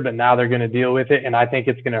this year, but now they're going to deal with it. And I think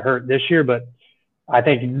it's going to hurt this year, but I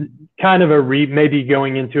think kind of maybe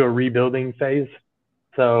going into a rebuilding phase.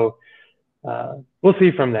 So, we'll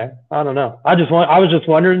see from there. I don't know. I was just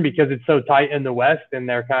wondering because it's so tight in the West and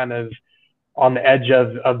they're kind of on the edge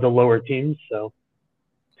of the lower teams. So,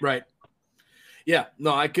 right. Yeah,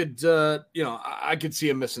 no, I could, I could see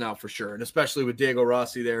him missing out for sure. And especially with Diego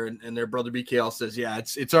Rossi there and their brother BKL says, yeah,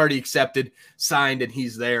 it's already accepted, signed, and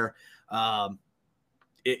he's there.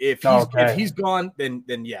 If he's gone, then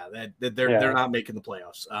yeah, they're not making the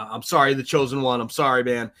playoffs. I'm sorry, the chosen one. I'm sorry,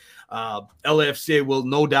 man. LAFC will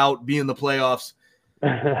no doubt be in the playoffs.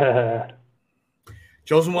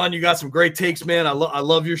 Chosen one, you got some great takes, man. I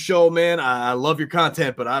love your show, man. I love your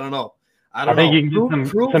content, but I don't know. I think you can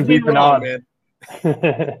get some decent odds, man.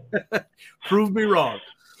 Prove me wrong.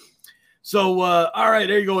 So, all right,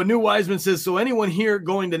 there you go. A new Wiseman says, so anyone here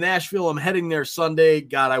going to Nashville? I'm heading there Sunday.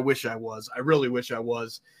 God, I wish I was. I really wish I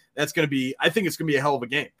was. I think it's going to be a hell of a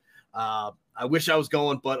game. I wish I was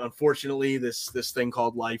going, but unfortunately, this thing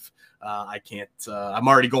called life, I can't. I'm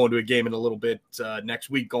already going to a game in a little bit next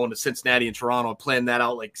week, going to Cincinnati and Toronto. I planned that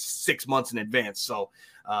out like 6 months in advance. So,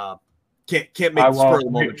 can't make the spur of the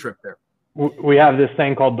moment trip there. We have this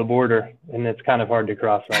thing called the border, and it's kind of hard to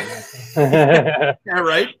cross right now. Yeah,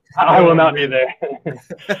 right? I will not be there.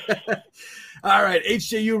 All right,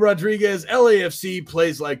 HJU Rodriguez, LAFC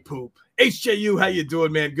plays like poop. HJU, how you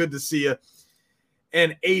doing, man? Good to see you.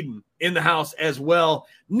 and Aiden in the house as well.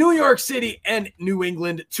 New York City and New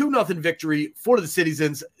England, 2-0 victory for the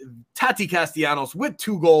Citizens. Tati Castellanos with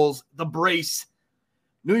 2 goals. The brace.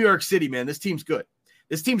 New York City, man, this team's good.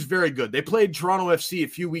 This team's very good. They played Toronto FC a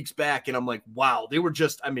few weeks back, and I'm like, wow, they were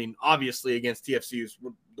just, obviously against TFC, who's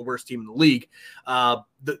the worst team in the league.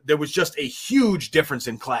 There was just a huge difference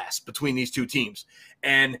in class between these two teams.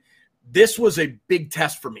 And this was a big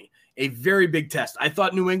test for me, a very big test. I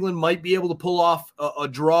thought New England might be able to pull off a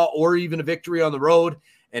draw or even a victory on the road,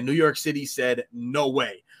 and New York City said, no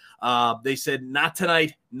way. They said, not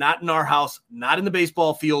tonight, not in our house, not in the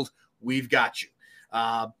baseball field. We've got you.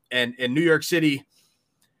 And New York City,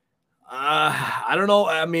 I don't know.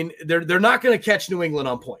 They're not going to catch New England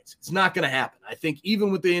on points. It's not going to happen. I think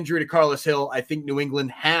even with the injury to Carlos Hill, I think New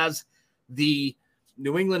England has the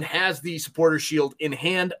supporter shield in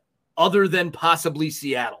hand, other than possibly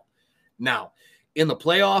Seattle. Now, in the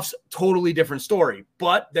playoffs, totally different story.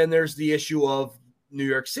 But then there's the issue of New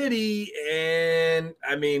York City, and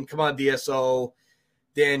come on, DSO,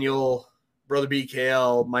 Daniel, Brother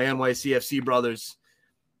BKL, my NYCFC brothers,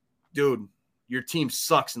 dude. Your team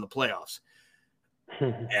sucks in the playoffs.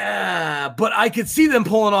 Yeah, but I could see them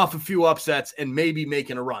pulling off a few upsets and maybe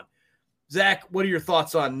making a run. Zach, what are your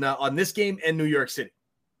thoughts on this game and New York City?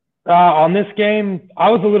 On this game,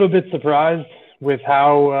 I was a little bit surprised with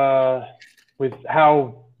how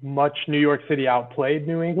much New York City outplayed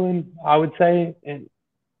New England, I would say. And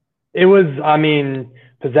it was,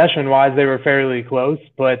 possession-wise, they were fairly close,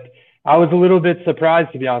 but I was a little bit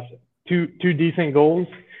surprised, to be honest. Two decent goals.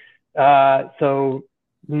 So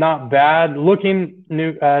not bad.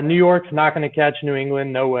 New York's not going to catch New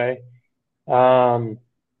England, no way. But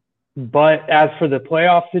as for the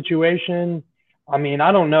playoff situation, I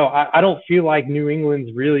don't know. I don't feel like New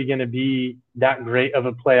England's really going to be that great of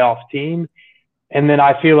a playoff team. And then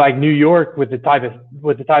I feel like New York, with the type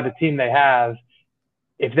of team they have,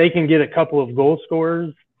 if they can get a couple of goal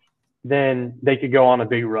scorers, then they could go on a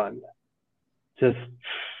big run.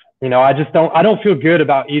 I don't feel good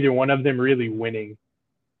about either one of them really winning,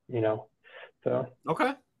 so.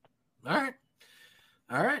 Okay. All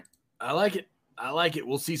right. I like it.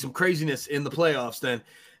 We'll see some craziness in the playoffs then.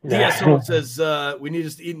 DSO says we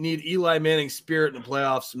need Eli Manning's spirit in the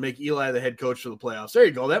playoffs and make Eli the head coach for the playoffs. There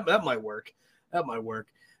you go. That might work.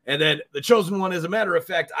 And then the chosen one, as a matter of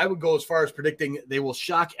fact, I would go as far as predicting they will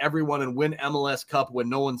shock everyone and win MLS Cup when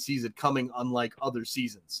no one sees it coming, unlike other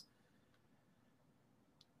seasons.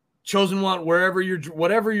 Chosen one, whatever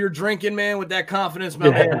you're drinking, man, with that confidence,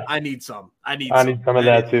 man, I need some. I need some of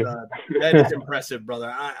that too. That is impressive,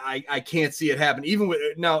 brother. I can't see it happen. Even with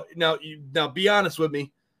now, be honest with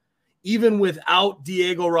me. Even without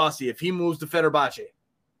Diego Rossi, if he moves to Fenerbahce,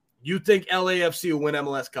 you think LAFC will win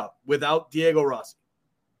MLS Cup without Diego Rossi?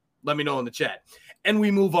 Let me know in the chat. And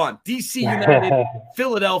we move on. DC United,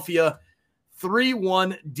 Philadelphia,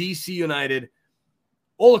 3-1 DC United.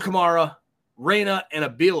 Ola Kamara, Reyna, and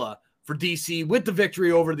Abila for DC with the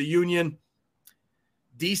victory over the Union.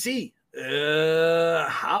 DC,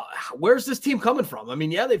 where's this team coming from?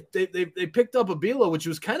 They picked up Abila, which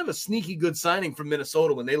was kind of a sneaky good signing from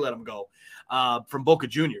Minnesota when they let him go from Boca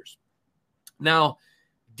Juniors. Now,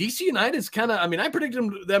 DC United's kind of, I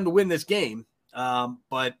predicted them to win this game,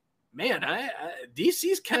 but man,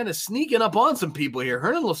 DC's kind of sneaking up on some people here.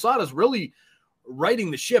 Hernan Losada's really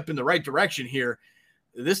riding the ship in the right direction here.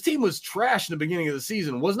 This team was trash in the beginning of the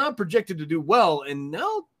season, was not projected to do well, and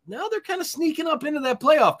now they're kind of sneaking up into that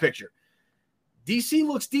playoff picture. DC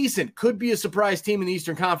looks decent, could be a surprise team in the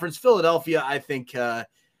Eastern Conference. Philadelphia, I think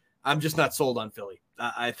I'm just not sold on Philly.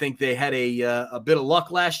 I think they had a bit of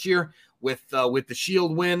luck last year with the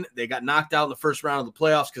Shield win. They got knocked out in the first round of the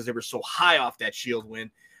playoffs because they were so high off that Shield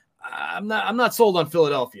win. I'm not sold on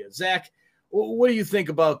Philadelphia. Zach, what do you think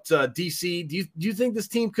about DC? Do you think this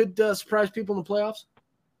team could surprise people in the playoffs?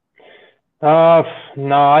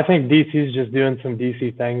 No, I think DC's just doing some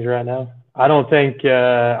DC things right now. I don't think,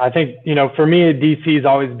 I think, for me, DC's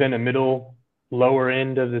always been a middle, lower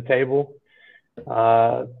end of the table.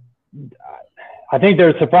 I think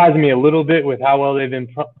they're surprising me a little bit with how well they've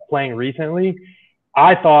been playing recently.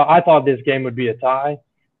 I thought this game would be a tie.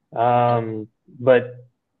 But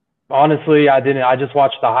honestly, I didn't. I just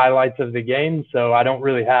watched the highlights of the game, so I don't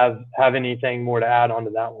really have anything more to add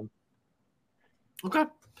onto that one. Okay.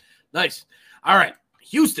 Nice. All right.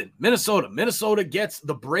 Houston, Minnesota. Minnesota gets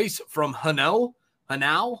the brace from Hanau,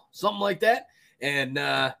 something like that. And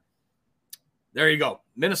there you go.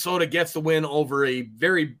 Minnesota gets the win over a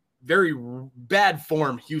very, very bad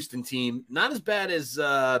form Houston team. Not as bad as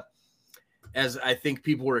as I think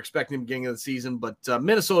people were expecting at the beginning of the season. But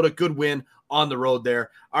Minnesota, good win on the road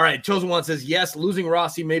there. All right, Chosen One says, yes, losing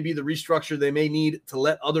Rossi may be the restructure they may need to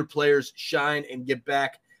let other players shine and get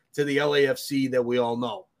back to the LAFC that we all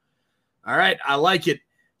know. All right, I like it.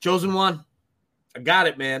 Chosen One, I got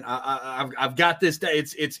it, man. I've got this.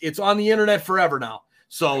 It's on the internet forever now.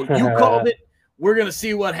 So you called it. We're gonna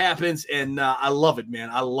see what happens, and I love it, man.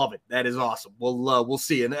 I love it. That is awesome. We'll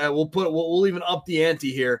see, and we'll even up the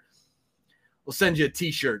ante here. We'll send you a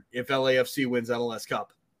T-shirt if LAFC wins MLS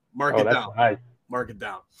Cup. Mark it down. Nice. Mark it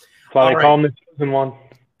down. That's why they call him the Chosen One.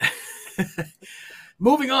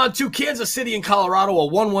 Moving on to Kansas City and Colorado, a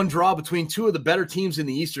 1-1 draw between two of the better teams in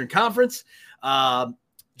the Eastern Conference.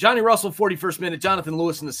 Johnny Russell, 41st minute. Jonathan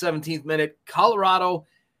Lewis in the 17th minute. Colorado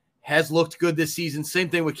has looked good this season. Same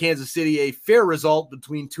thing with Kansas City. A fair result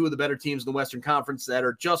between two of the better teams in the Western Conference that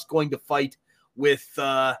are just going to fight with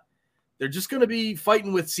they're just going to be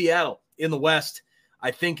fighting with Seattle in the West,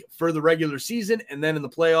 I think, for the regular season. And then in the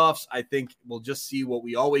playoffs, I think we'll just see what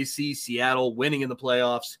we always see, Seattle winning in the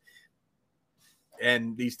playoffs.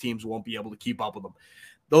 And these teams won't be able to keep up with them.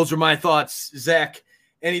 Those are my thoughts. Zach,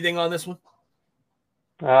 anything on this one?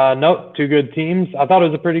 Nope, two good teams. I thought it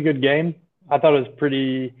was a pretty good game. I thought it was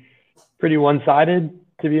pretty one-sided,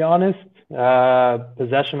 to be honest,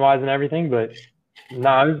 possession-wise and everything. But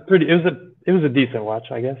no, it was a decent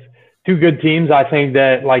watch, I guess. Two good teams. I think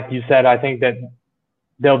that, like you said, I think that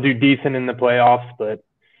they'll do decent in the playoffs, but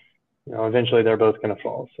eventually they're both going to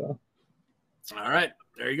fall. So, all right,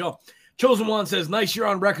 there you go. Chosen One says, nice, you're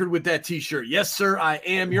on record with that T-shirt. Yes, sir, I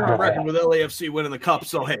am. You're on record with LAFC winning the cup,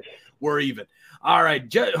 so, hey, we're even. All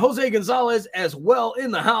right, Jose Gonzalez as well in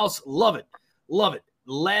the house. Love it. Love it.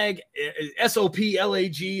 Lag,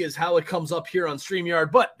 SOPLAG is how it comes up here on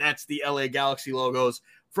StreamYard, but that's the LA Galaxy logos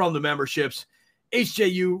from the memberships.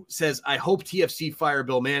 HJU says, I hope TFC fire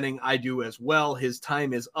Bill Manning. I do as well. His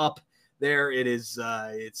time is up. There it is.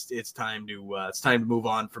 It's time to move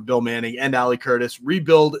on from Bill Manning and Ali Curtis.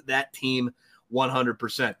 Rebuild that team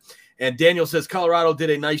 100%. And Daniel says Colorado did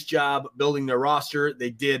a nice job building their roster. They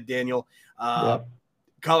did, Daniel.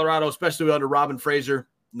 Colorado, especially under Robin Fraser,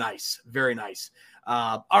 nice, very nice.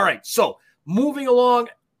 All right, so moving along,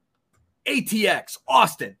 ATX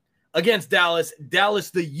Austin against Dallas.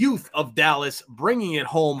 Dallas, the youth of Dallas, bringing it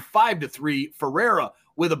home 5-3. Ferreira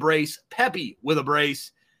with a brace, Pepe with a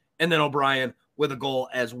brace, and then O'Brien with a goal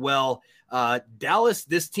as well. Dallas,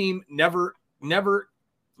 this team never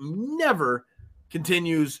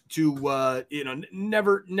continues to,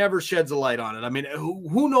 never sheds a light on it. I mean,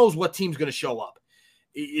 who knows what team's going to show up?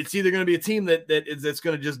 It's either going to be a team that's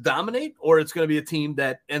going to just dominate, or it's going to be a team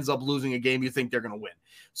that ends up losing a game you think they're going to win.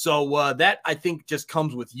 So that, I think, just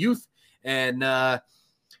comes with youth. And the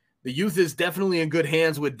youth is definitely in good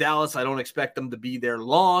hands with Dallas. I don't expect them to be there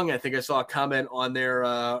long. I think I saw a comment on there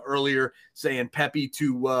earlier saying Pepe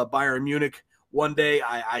to Bayern Munich one day.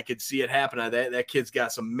 I could see it happen. That kid's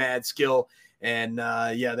got some mad skill. And,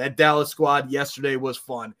 that Dallas squad yesterday was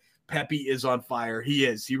fun. Pepe is on fire. He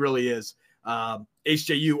is. He really is.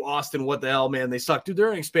 HJU, Austin, what the hell, man? They suck. Dude,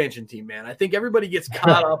 they're an expansion team, man. I think everybody gets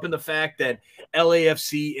caught up in the fact that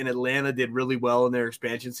LAFC and Atlanta did really well in their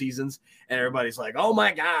expansion seasons, and everybody's like, oh,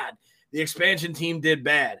 my God, the expansion team did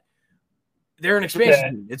bad. They're an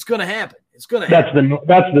expansion team. It's going to happen. It's going to happen.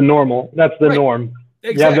 That's the normal. That's the norm.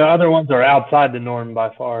 Exactly. Yeah, the other ones are outside the norm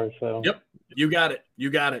by far. So. Yep, you got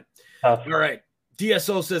it. All right.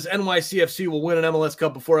 DSO says NYCFC will win an MLS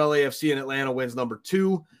Cup before LAFC and Atlanta wins number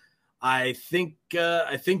 2. I think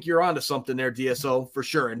you're onto something there, DSO, for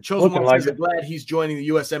sure. And Chosen One says, I'm glad he's joining the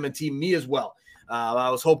USMNT. Me as well. I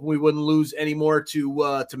was hoping we wouldn't lose any more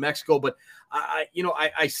to Mexico, but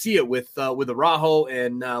I see it with Araujo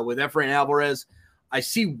and with Efrain Alvarez. I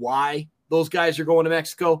see why those guys are going to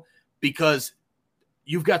Mexico, because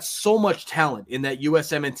you've got so much talent in that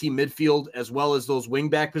USMNT midfield as well as those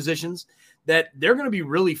wingback positions that they're going to be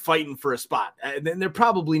really fighting for a spot. And they're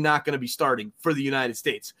probably not going to be starting for the United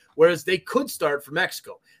States, whereas they could start for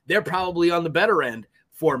Mexico. They're probably on the better end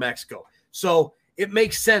for Mexico. So it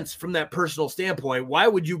makes sense from that personal standpoint. Why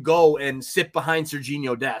would you go and sit behind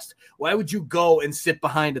Serginho Dest? Why would you go and sit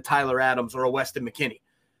behind a Tyler Adams or a Weston McKennie?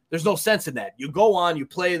 There's no sense in that. You go on, you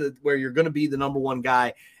play where you're going to be the number one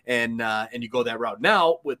guy, and you go that route.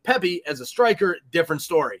 Now, with Pepe as a striker, different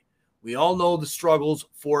story. We all know the struggles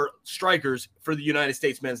for strikers for the United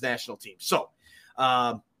States men's national team. So,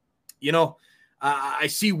 I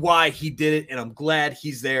see why he did it, and I'm glad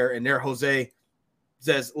he's there. And there, Jose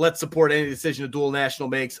says, let's support any decision a dual national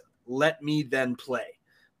makes. Let me then play.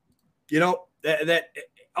 That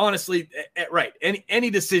honestly, right. Any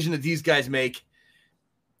decision that these guys make,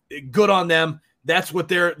 good on them. That's what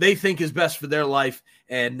they think is best for their life.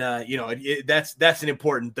 And, that's an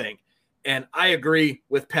important thing. And I agree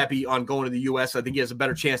with Pepe on going to the U.S. I think he has a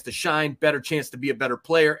better chance to shine, better chance to be a better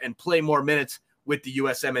player and play more minutes with the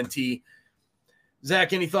USMNT.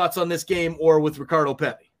 Zach, any thoughts on this game or with Ricardo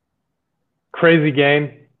Pepi? Crazy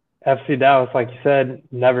game. FC Dallas, like you said,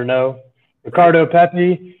 never know. Ricardo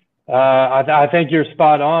Pepi, I think you're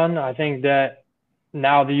spot on. I think that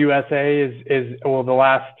now the USA is the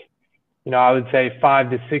last, I would say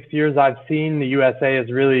 5 to 6 years I've seen, the USA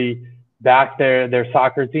has really backed their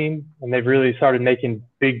soccer team, and they've really started making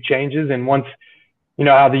big changes. And once,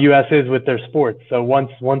 how the U.S. is with their sports. So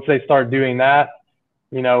once they start doing that,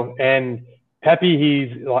 and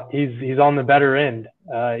Pepe, he's on the better end.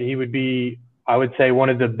 He would be, I would say, one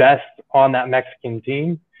of the best on that Mexican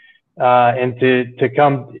team. And to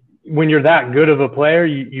come, when you're that good of a player,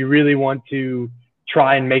 you really want to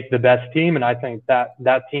try and make the best team. And I think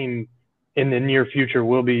that team in the near future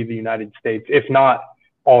will be the United States, if not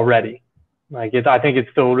already. I think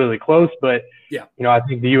it's still really close, but yeah, I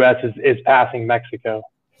think the U.S. is passing Mexico.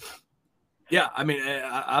 Yeah, I mean,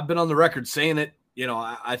 I've been on the record saying it.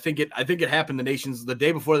 I think it happened the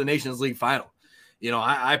day before the Nations League final.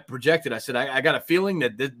 I projected. I said I got a feeling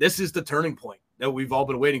that this is the turning point that we've all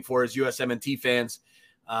been waiting for as USMNT fans.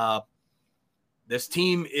 This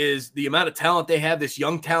team is the amount of talent they have. This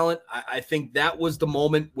young talent. I think that was the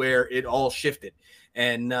moment where it all shifted,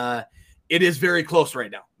 and it is very close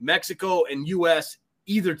right now. Mexico and U.S.,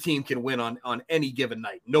 either team can win on any given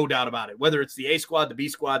night. No doubt about it. Whether it's the A squad, the B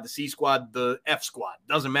squad, the C squad, the F squad,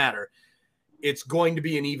 doesn't matter. It's going to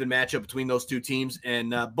be an even matchup between those two teams.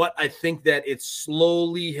 And but I think that it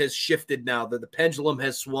slowly has shifted now, that the pendulum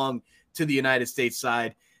has swung to the United States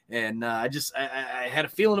side. And I had a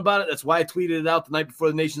feeling about it. That's why I tweeted it out the night before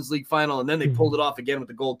the Nations League final. And then they pulled it off again with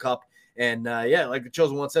the Gold Cup. And like the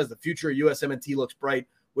Chosen One says, the future of USMNT looks bright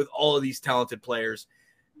with all of these talented players.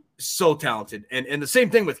 So talented. And the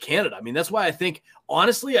same thing with Canada. I mean, that's why I think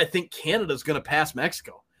Canada's going to pass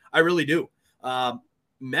Mexico. I really do.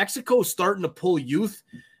 Mexico's starting to pull youth.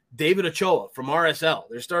 David Ochoa from RSL.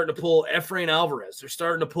 They're starting to pull Efrain Alvarez. They're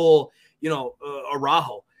starting to pull,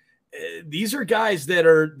 Araujo. These are guys that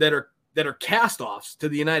are cast-offs to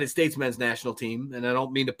the United States men's national team. And I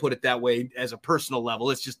don't mean to put it that way as a personal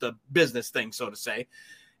level. It's just a business thing, so to say.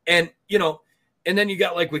 And, and then you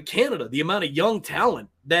got, like, with Canada, the amount of young talent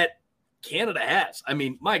that Canada has. I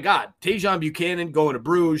mean, my God, Tajon Buchanan going to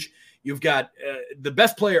Bruges. You've got the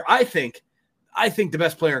best player, I think the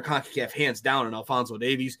best player in CONCACAF, hands down, in Alphonso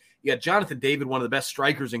Davies. You got Jonathan David, one of the best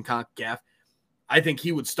strikers in CONCACAF. I think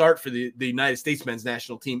he would start for the United States men's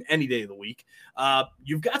national team any day of the week.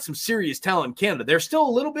 You've got some serious talent in Canada. They're still a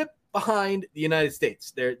little bit behind the United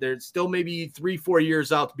States. They're still maybe 3-4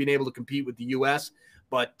 years out to being able to compete with the U.S.,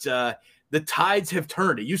 but the tides have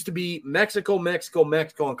turned. It used to be Mexico, and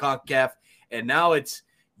CONCACAF, and now it's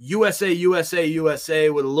USA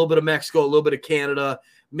with a little bit of Mexico, a little bit of Canada,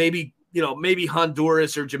 maybe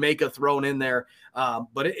Honduras or Jamaica thrown in there.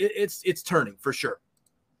 But it's turning for sure.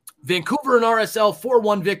 Vancouver and RSL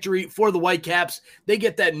 4-1 victory for the Whitecaps. They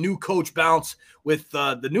get that new coach bounce with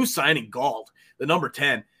the new signing, Gauld, the number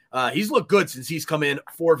 10. He's looked good since he's come in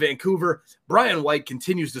for Vancouver. Brian White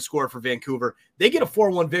continues to score for Vancouver. They get a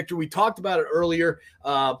 4-1 victory. We talked about it earlier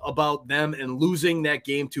about them and losing that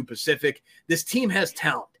game to Pacific. This team has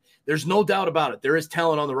talent. There's no doubt about it. There is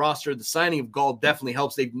talent on the roster. The signing of Gauld definitely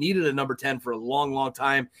helps. They've needed a number 10 for a long, long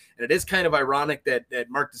time. And it is kind of ironic that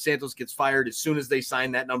Mark DeSantos gets fired as soon as they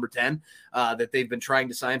sign that number 10 that they've been trying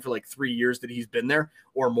to sign for like 3 years that he's been there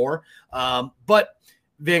or more. But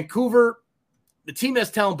Vancouver, the team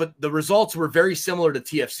has talent, but the results were very similar to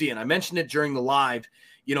TFC. And I mentioned it during the live.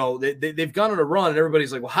 They've gone on a run, and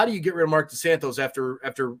everybody's like, well, how do you get rid of Mark DeSantos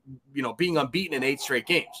after being unbeaten in 8 straight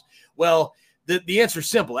games? Well, the answer is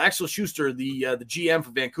simple. Axel Schuster, the GM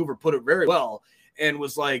for Vancouver, put it very well and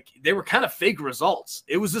was like, they were kind of fake results.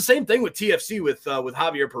 It was the same thing with TFC with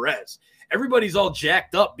Javier Perez. Everybody's all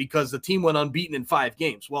jacked up because the team went unbeaten in 5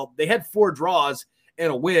 games. Well, they had 4 draws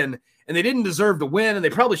and a win, and they didn't deserve to win, and they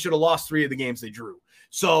probably should have lost 3 of the games they drew.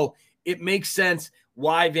 So it makes sense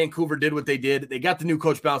why Vancouver did what they did. They got the new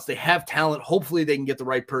coach bounce. They have talent. Hopefully they can get the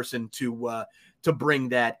right person to bring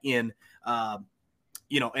that in,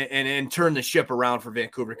 and turn the ship around for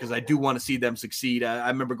Vancouver, because I do want to see them succeed. I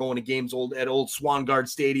remember going to games at old Swangard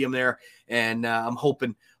Stadium there, and I'm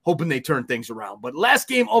hoping they turn things around. But last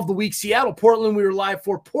game of the week, Seattle-Portland, we were live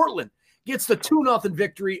for. Portland gets the 2-0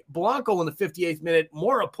 victory. Blanco in the 58th minute.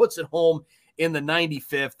 Mora puts it home in the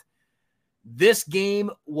 95th. This game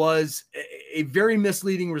was a very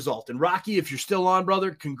misleading result. And Rocky, if you're still on,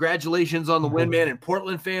 brother, congratulations on the win, man. And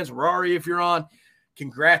Portland fans, Rari, if you're on,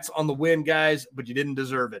 congrats on the win, guys, but you didn't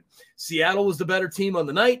deserve it. Seattle was the better team on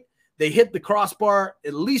the night. They hit the crossbar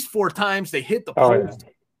at least 4 times. They hit the post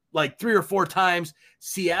like 3 or 4 times.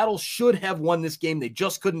 Seattle should have won this game. They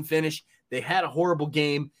just couldn't finish. They had a horrible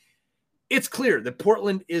game. It's clear that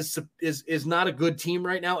Portland is not a good team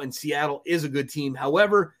right now, and Seattle is a good team.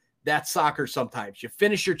 However, that's soccer sometimes. You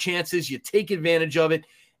finish your chances, you take advantage of it,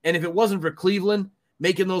 and if it wasn't for Cleveland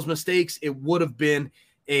making those mistakes, it would have been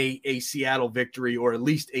a Seattle victory or at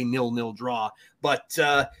least a 0-0 draw. But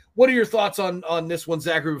what are your thoughts on this one,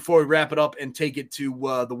 Zachary, before we wrap it up and take it to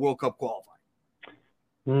the World Cup qualifying?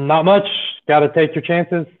 Not much. Got to take your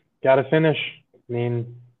chances. Got to finish. I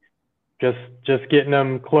mean, just getting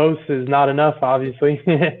them close is not enough, obviously.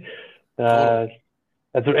 It was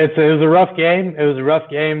a rough game. It was a rough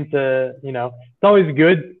game to, it's always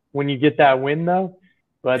good when you get that win though.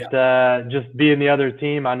 But just being the other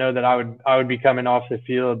team, I know that I would be coming off the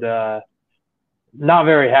field not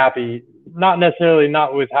very happy. Not necessarily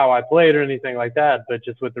not with how I played or anything like that, but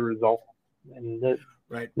just with the result. And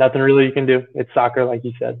nothing really you can do. It's soccer, like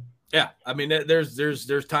you said. Yeah, I mean,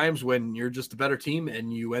 there's times when you're just a better team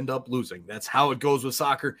and you end up losing. That's how it goes with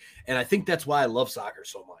soccer, and I think that's why I love soccer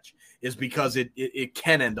so much, is because it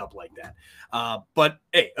can end up like that. But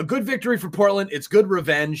hey, a good victory for Portland. It's good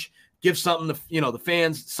revenge. Give something to the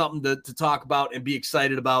fans something to talk about and be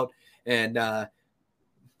excited about. And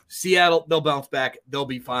Seattle, they'll bounce back. They'll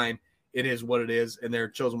be fine. It is what it is, and they're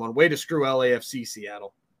chosen one. Way to screw LAFC,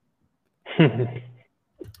 Seattle.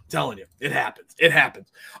 Telling you, it happens. It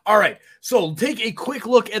happens. All right, so take a quick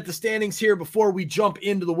look at the standings here before we jump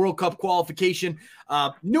into the World Cup qualification.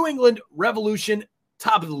 New England Revolution,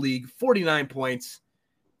 top of the league, 49 points.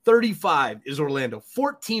 35 is Orlando.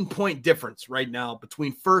 14-point difference right now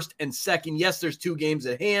between first and second. Yes, there's 2 games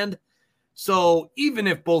at hand. So even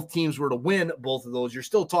if both teams were to win both of those, you're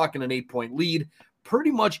still talking an 8-point lead.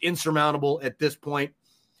 Pretty much insurmountable at this point.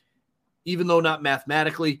 Even though not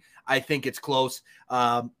mathematically, I think it's close.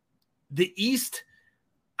 The East,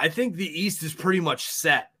 I think the East is pretty much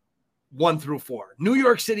set 1 through 4. New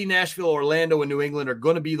York City, Nashville, Orlando, and New England are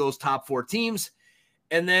going to be those top 4 teams.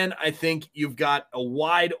 And then I think you've got a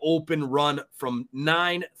wide open run from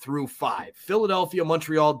 9 through 5. Philadelphia,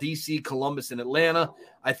 Montreal, DC, Columbus, and Atlanta.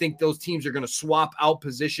 I think those teams are going to swap out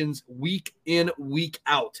positions week in, week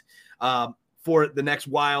out for the next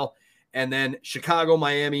while. And then Chicago,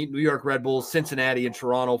 Miami, New York Red Bulls, Cincinnati, and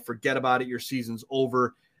Toronto. Forget about it. Your season's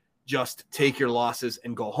over. Just take your losses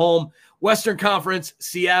and go home. Western Conference,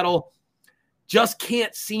 Seattle just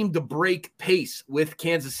can't seem to break pace with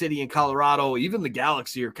Kansas City and Colorado. Even the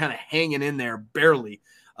Galaxy are kind of hanging in there barely.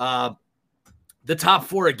 The top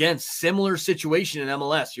 4, again, similar situation in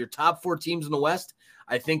MLS. Your top 4 teams in the West,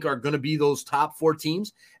 I think, are going to be those top 4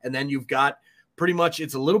 teams. And then you've got pretty much,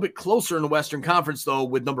 it's a little bit closer in the Western Conference, though,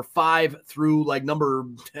 with number 5 through like number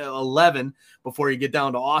 11 before you get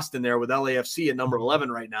down to Austin there with LAFC at number 11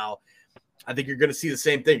 right now. I think you're going to see the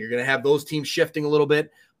same thing. You're going to have those teams shifting a little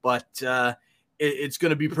bit, but it's going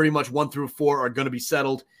to be pretty much 1 through 4 are going to be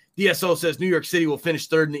settled. DSO says New York City will finish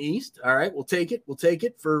 3rd in the East. All right, we'll take it. We'll take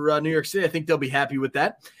it for New York City. I think they'll be happy with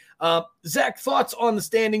that. Zach, thoughts on the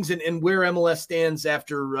standings and where MLS stands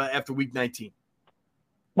after week 19?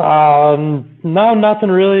 No, nothing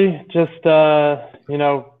really. Just,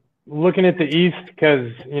 looking at the East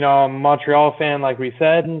because, I'm a Montreal fan, like we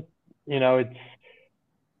said,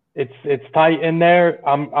 it's tight in there.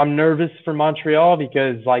 I'm nervous for Montreal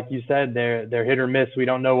because, like you said, they're hit or miss. We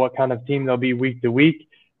don't know what kind of team they'll be week to week.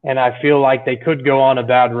 And I feel like they could go on a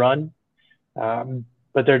bad run,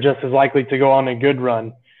 but they're just as likely to go on a good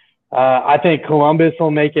run. I think Columbus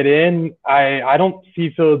will make it in. I don't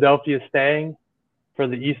see Philadelphia staying for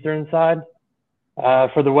the Eastern side.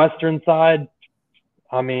 For the Western side,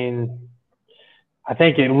 I mean, I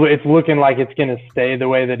think it's looking like it's going to stay the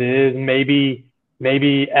way that it is. Maybe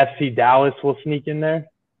FC Dallas will sneak in there.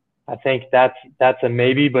 I think that's a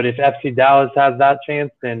maybe. But if FC Dallas has that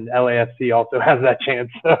chance, then LAFC also has that chance.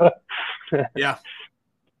 Yeah.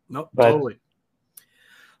 Nope, totally.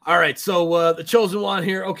 All right, so the chosen one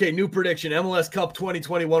here. Okay, new prediction. MLS Cup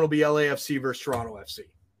 2021 will be LAFC versus Toronto FC.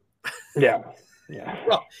 Yeah.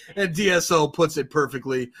 Well, and DSO puts it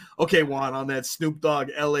perfectly. Okay, Juan, on that Snoop Dogg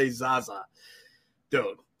LA Zaza.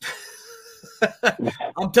 Dude.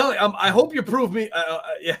 I'm telling you, I hope you prove me.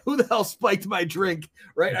 Who the hell spiked my drink,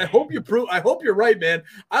 right? I hope you're right, man.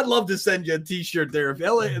 I'd love to send you a T-shirt there. If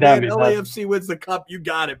LAFC wins the cup, you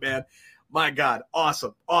got it, man. My God.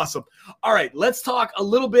 Awesome. Awesome. All right. Let's talk a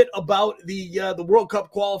little bit about the World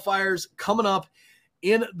Cup qualifiers coming up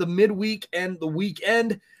in the midweek and the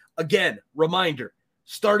weekend. Again, reminder,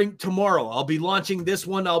 starting tomorrow, I'll be launching this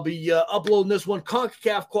one. I'll be uploading this one.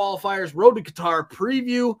 CONCACAF qualifiers, Road to Qatar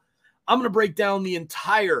preview. I'm going to break down the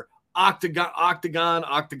entire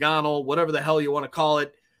octagonal, whatever the hell you want to call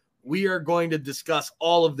it. We are going to discuss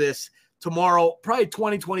all of this tomorrow, probably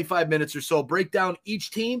 20, 25 minutes or so. Break down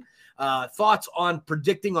each team, thoughts on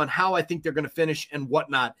predicting on how I think they're going to finish and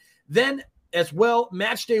whatnot. Then as well,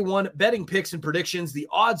 match day 1, betting picks and predictions. The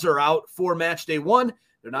odds are out for match day 1.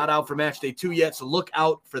 They're not out for match day 2 yet, so look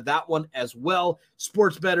out for that one as well.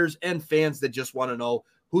 Sports bettors and fans that just want to know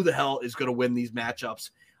who the hell is going to win these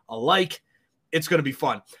matchups alike. It's going to be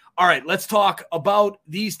fun. All right, let's talk about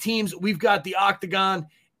these teams. We've got the Octagon.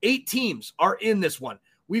 8 teams are in this one.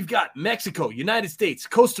 We've got Mexico, United States,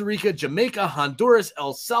 Costa Rica, Jamaica, Honduras,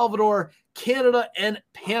 El Salvador, Canada, and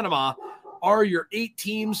Panama are your 8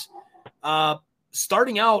 teams.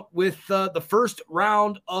 Starting out with the first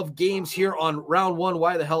round of games here on round 1.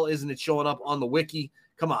 Why the hell isn't it showing up on the wiki?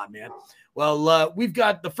 Come on, man. Well, we've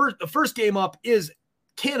got the first game up is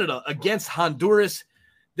Canada against Honduras.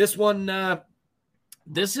 This one,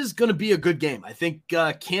 this is going to be a good game. I think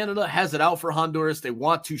Canada has it out for Honduras. They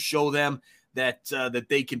want to show them that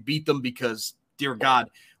they can beat them because, dear God,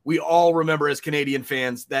 we all remember as Canadian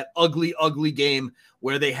fans that ugly, ugly game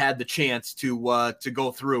where they had the chance to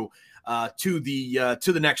go through to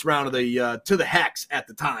the next round of the Hex at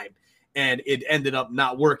the time, and it ended up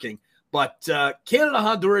not working. But Canada,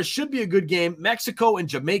 Honduras should be a good game. Mexico and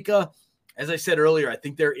Jamaica. As I said earlier, I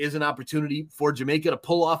think there is an opportunity for Jamaica to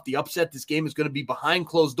pull off the upset. This game is going to be behind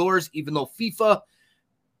closed doors, even though FIFA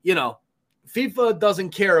doesn't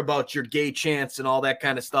care about your gay chants and all that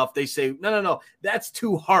kind of stuff. They say, no, that's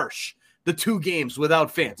too harsh. The 2 games without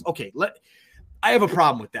fans. Okay, I have a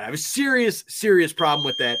problem with that. I have a serious, serious problem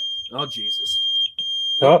with that. Oh, Jesus.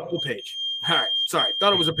 Oh, page. All right, sorry.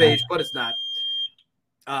 Thought it was a page, but it's not.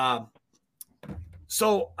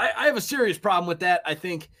 So I have a serious problem with that. I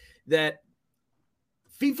think that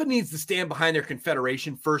FIFA needs to stand behind their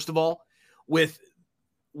confederation, first of all, with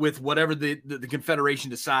whatever the confederation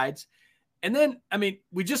decides. And then, I mean,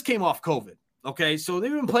 we just came off COVID, okay? So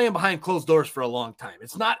they've been playing behind closed doors for a long time.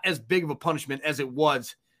 It's not as big of a punishment as it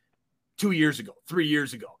was 2 years ago, 3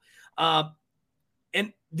 years ago.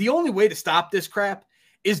 And the only way to stop this crap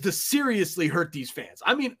is to seriously hurt these fans.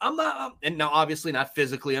 I mean, and now obviously not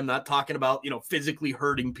physically. I'm not talking about, physically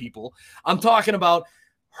hurting people. I'm talking about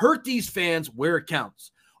hurt these fans where it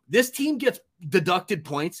counts. This team gets deducted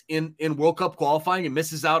points in World Cup qualifying and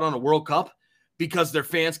misses out on a World Cup because their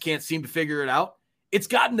fans can't seem to figure it out. It's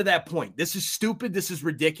gotten to that point. This is stupid. This is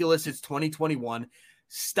ridiculous. It's 2021.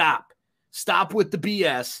 Stop with the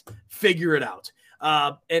BS. Figure it out.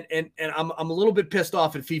 And I'm a little bit pissed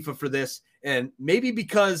off at FIFA for this. And maybe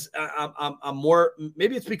because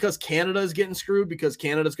maybe it's because Canada is getting screwed because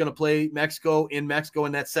Canada's going to play Mexico in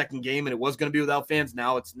that second game. And it was going to be without fans.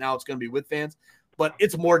 Now it's going to be with fans, but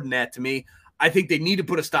it's more than that to me. I think they need to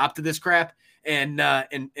put a stop to this crap and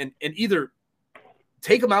either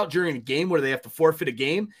take them out during a game where they have to forfeit a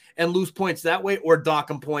game and lose points that way or dock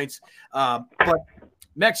them points. But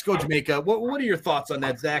Mexico, Jamaica, what are your thoughts on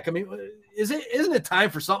that, Zach? I mean, isn't it time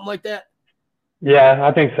for something like that? Yeah,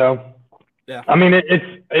 I think so. Yeah. I mean,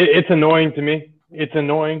 it's annoying to me. It's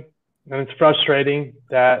annoying and it's frustrating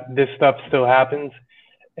that this stuff still happens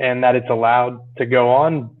and that it's allowed to go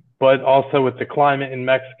on. But also with the climate in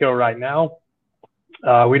Mexico right now,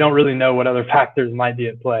 we don't really know what other factors might be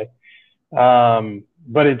at play.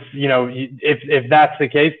 But it's, if that's the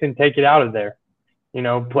case, then take it out of there.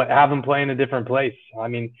 Have them play in a different place. I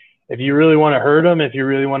mean, if you really want to hurt them, if you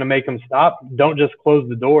really want to make them stop, don't just close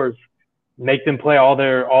the doors. Make them play all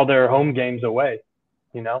their home games away.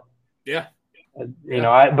 Yeah.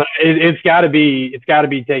 But it's got to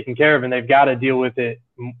be taken care of, and they've got to deal with it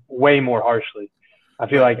way more harshly. I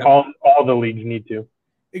feel like all the leagues need to.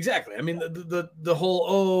 Exactly. I mean, the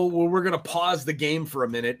whole, we're going to pause the game for a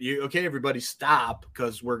minute. Okay, everybody stop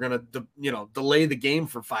because we're going to, delay the game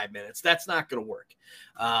for 5 minutes. That's not going to work.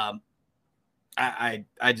 I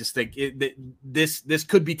just think this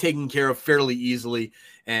could be taken care of fairly easily,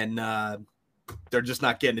 and they're just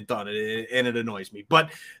not getting it done, and it annoys me.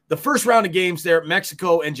 But the first round of games there,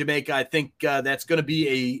 Mexico and Jamaica, I think that's going to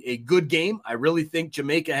be a good game. I really think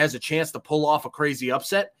Jamaica has a chance to pull off a crazy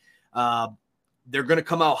upset. They're going to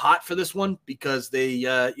come out hot for this one because they,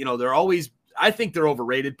 they're always – I think they're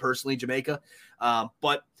overrated personally, Jamaica.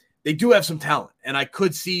 But they do have some talent. And I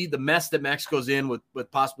could see the mess that Mexico's in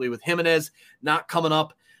with possibly with Jimenez not coming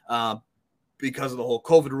up because of the whole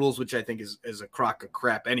COVID rules, which I think is a crock of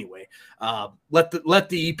crap anyway. Let the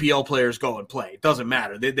EPL players go and play. It doesn't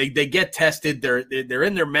matter. They get tested. They're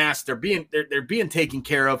in their masks. They're being taken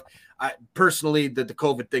care of. Personally, the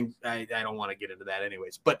COVID thing, I don't want to get into that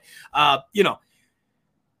anyways. But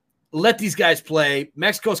let these guys play.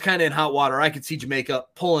 Mexico's kind of in hot water. I could see Jamaica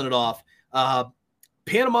pulling it off.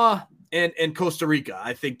 Panama and Costa Rica.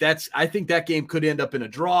 I think that game could end up in a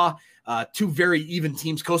draw. Two very even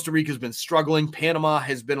teams. Costa Rica's been struggling. Panama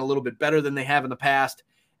has been a little bit better than they have in the past.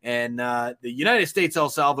 And the United States, El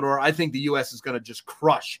Salvador, I think the U.S. is going to just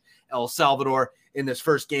crush El Salvador in this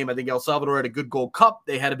first game. I think El Salvador had a good Gold Cup.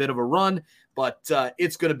 They had a bit of a run, but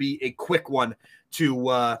it's going to be a quick one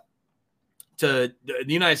to the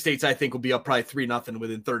United States. I think will be up probably 3-0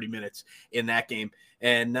 within 30 minutes in that game.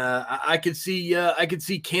 And I could see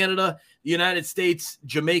Canada, the United States,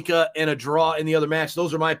 Jamaica, and a draw in the other match.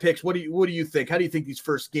 Those are my picks. What do you think? How do you think these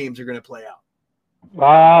first games are going to play out?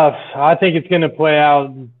 I think it's going to play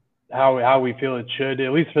out how we feel it should,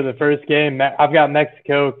 at least for the first game. I've got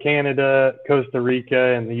Mexico, Canada, Costa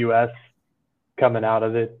Rica, and the U.S. coming out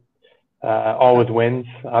of it, all with wins.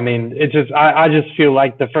 I mean, I just feel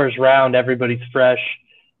like the first round, everybody's fresh.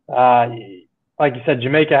 Like you said,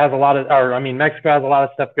 Mexico has a lot of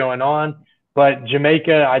stuff going on, but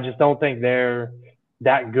Jamaica, I just don't think they're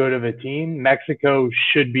that good of a team. Mexico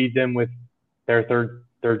should beat them with their third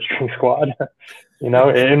string squad, in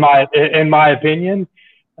my opinion.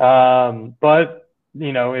 But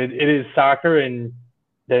it is soccer, and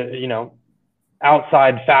the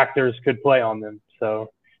outside factors could play on them.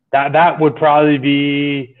 So that would probably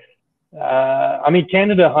be.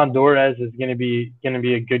 Canada Honduras is going to be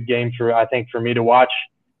a good game for me to watch,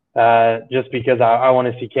 just because I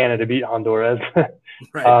want to see Canada beat Honduras.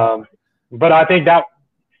 Right. But I think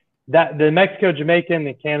that the Mexico Jamaica and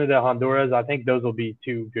the Canada Honduras, I think those will be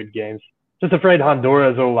two good games. Just afraid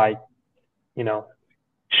Honduras will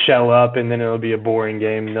shell up, and then it'll be a boring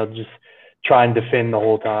game, and they'll just try and defend the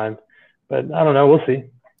whole time. But I don't know. We'll see.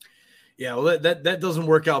 Yeah, well, that doesn't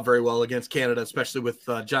work out very well against Canada, especially with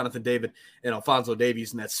Jonathan David and Alphonso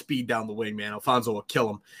Davies and that speed down the wing, man. Alphonso will kill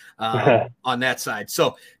him on that side.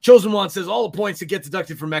 So Chosen One says all the points that get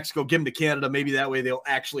deducted from Mexico, give them to Canada. Maybe that way they'll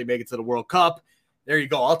actually make it to the World Cup. There you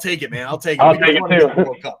go. I'll take it, man. I'll take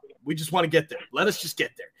it. We just want to get there. Let us just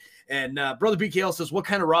get there. And Brother BKL says, what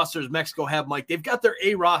kind of roster does Mexico have, Mike? They've got their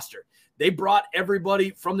A roster. They brought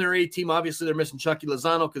everybody from their A team. Obviously, they're missing Chucky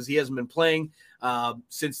Lozano because he hasn't been playing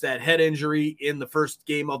since that head injury in the first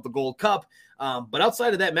game of the Gold Cup. But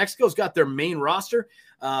outside of that, Mexico's got their main roster.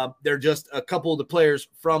 They're just a couple of the players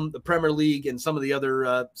from the Premier League, and some of the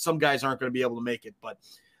other some guys aren't going to be able to make it. But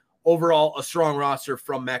overall, a strong roster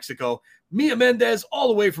from Mexico. Mia Mendez, all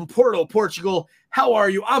the way from Porto, Portugal. How are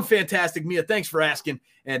you? I'm fantastic, Mia. Thanks for asking,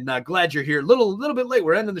 and glad you're here. Little bit late.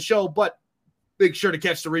 We're ending the show, but big sure to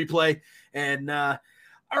catch the replay. And all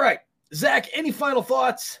right, Zach, any final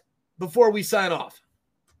thoughts before we sign off?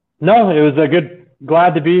 No, it was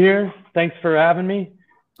glad to be here. Thanks for having me.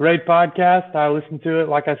 Great podcast. I listened to it.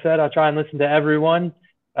 Like I said, I try and listen to everyone.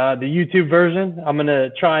 The YouTube version, I'm going to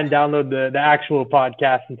try and download the actual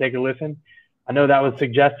podcast and take a listen. I know that was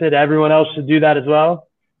suggested. Everyone else should do that as well.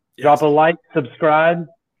 Yes. Drop a like, subscribe.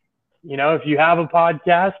 If you have a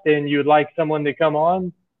podcast and you would like someone to come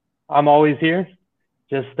on, I'm always here.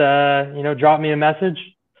 Just, drop me a message.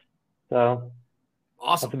 So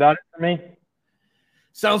awesome. That's about it for me.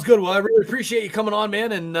 Sounds good. Well, I really appreciate you coming on,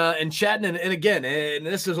 man, and chatting. And again, and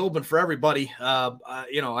this is open for everybody.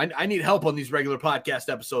 I need help on these regular podcast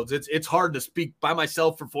episodes. It's hard to speak by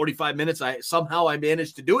myself for 45 minutes. I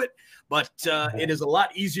managed to do it, but it is a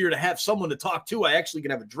lot easier to have someone to talk to. I actually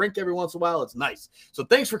can have a drink every once in a while. It's nice. So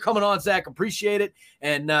thanks for coming on, Zach. Appreciate it.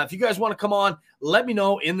 And if you guys want to come on, let me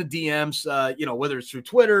know in the DMs, whether it's through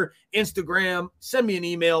Twitter, Instagram, send me an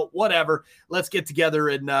email, whatever. Let's get together,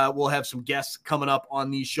 and we'll have some guests coming up on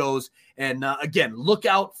these shows. And again, look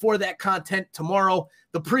out for that content tomorrow,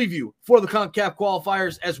 the preview for the CONCACAF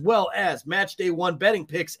qualifiers, as well as match day 1 betting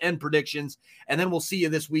picks and predictions. And then we'll see you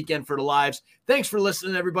this weekend for the lives. Thanks for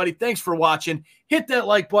listening, everybody. Thanks for watching. Hit that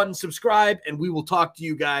like button, subscribe, and we will talk to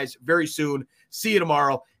you guys very soon. See you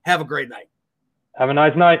tomorrow. Have a great night. Have a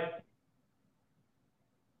nice night.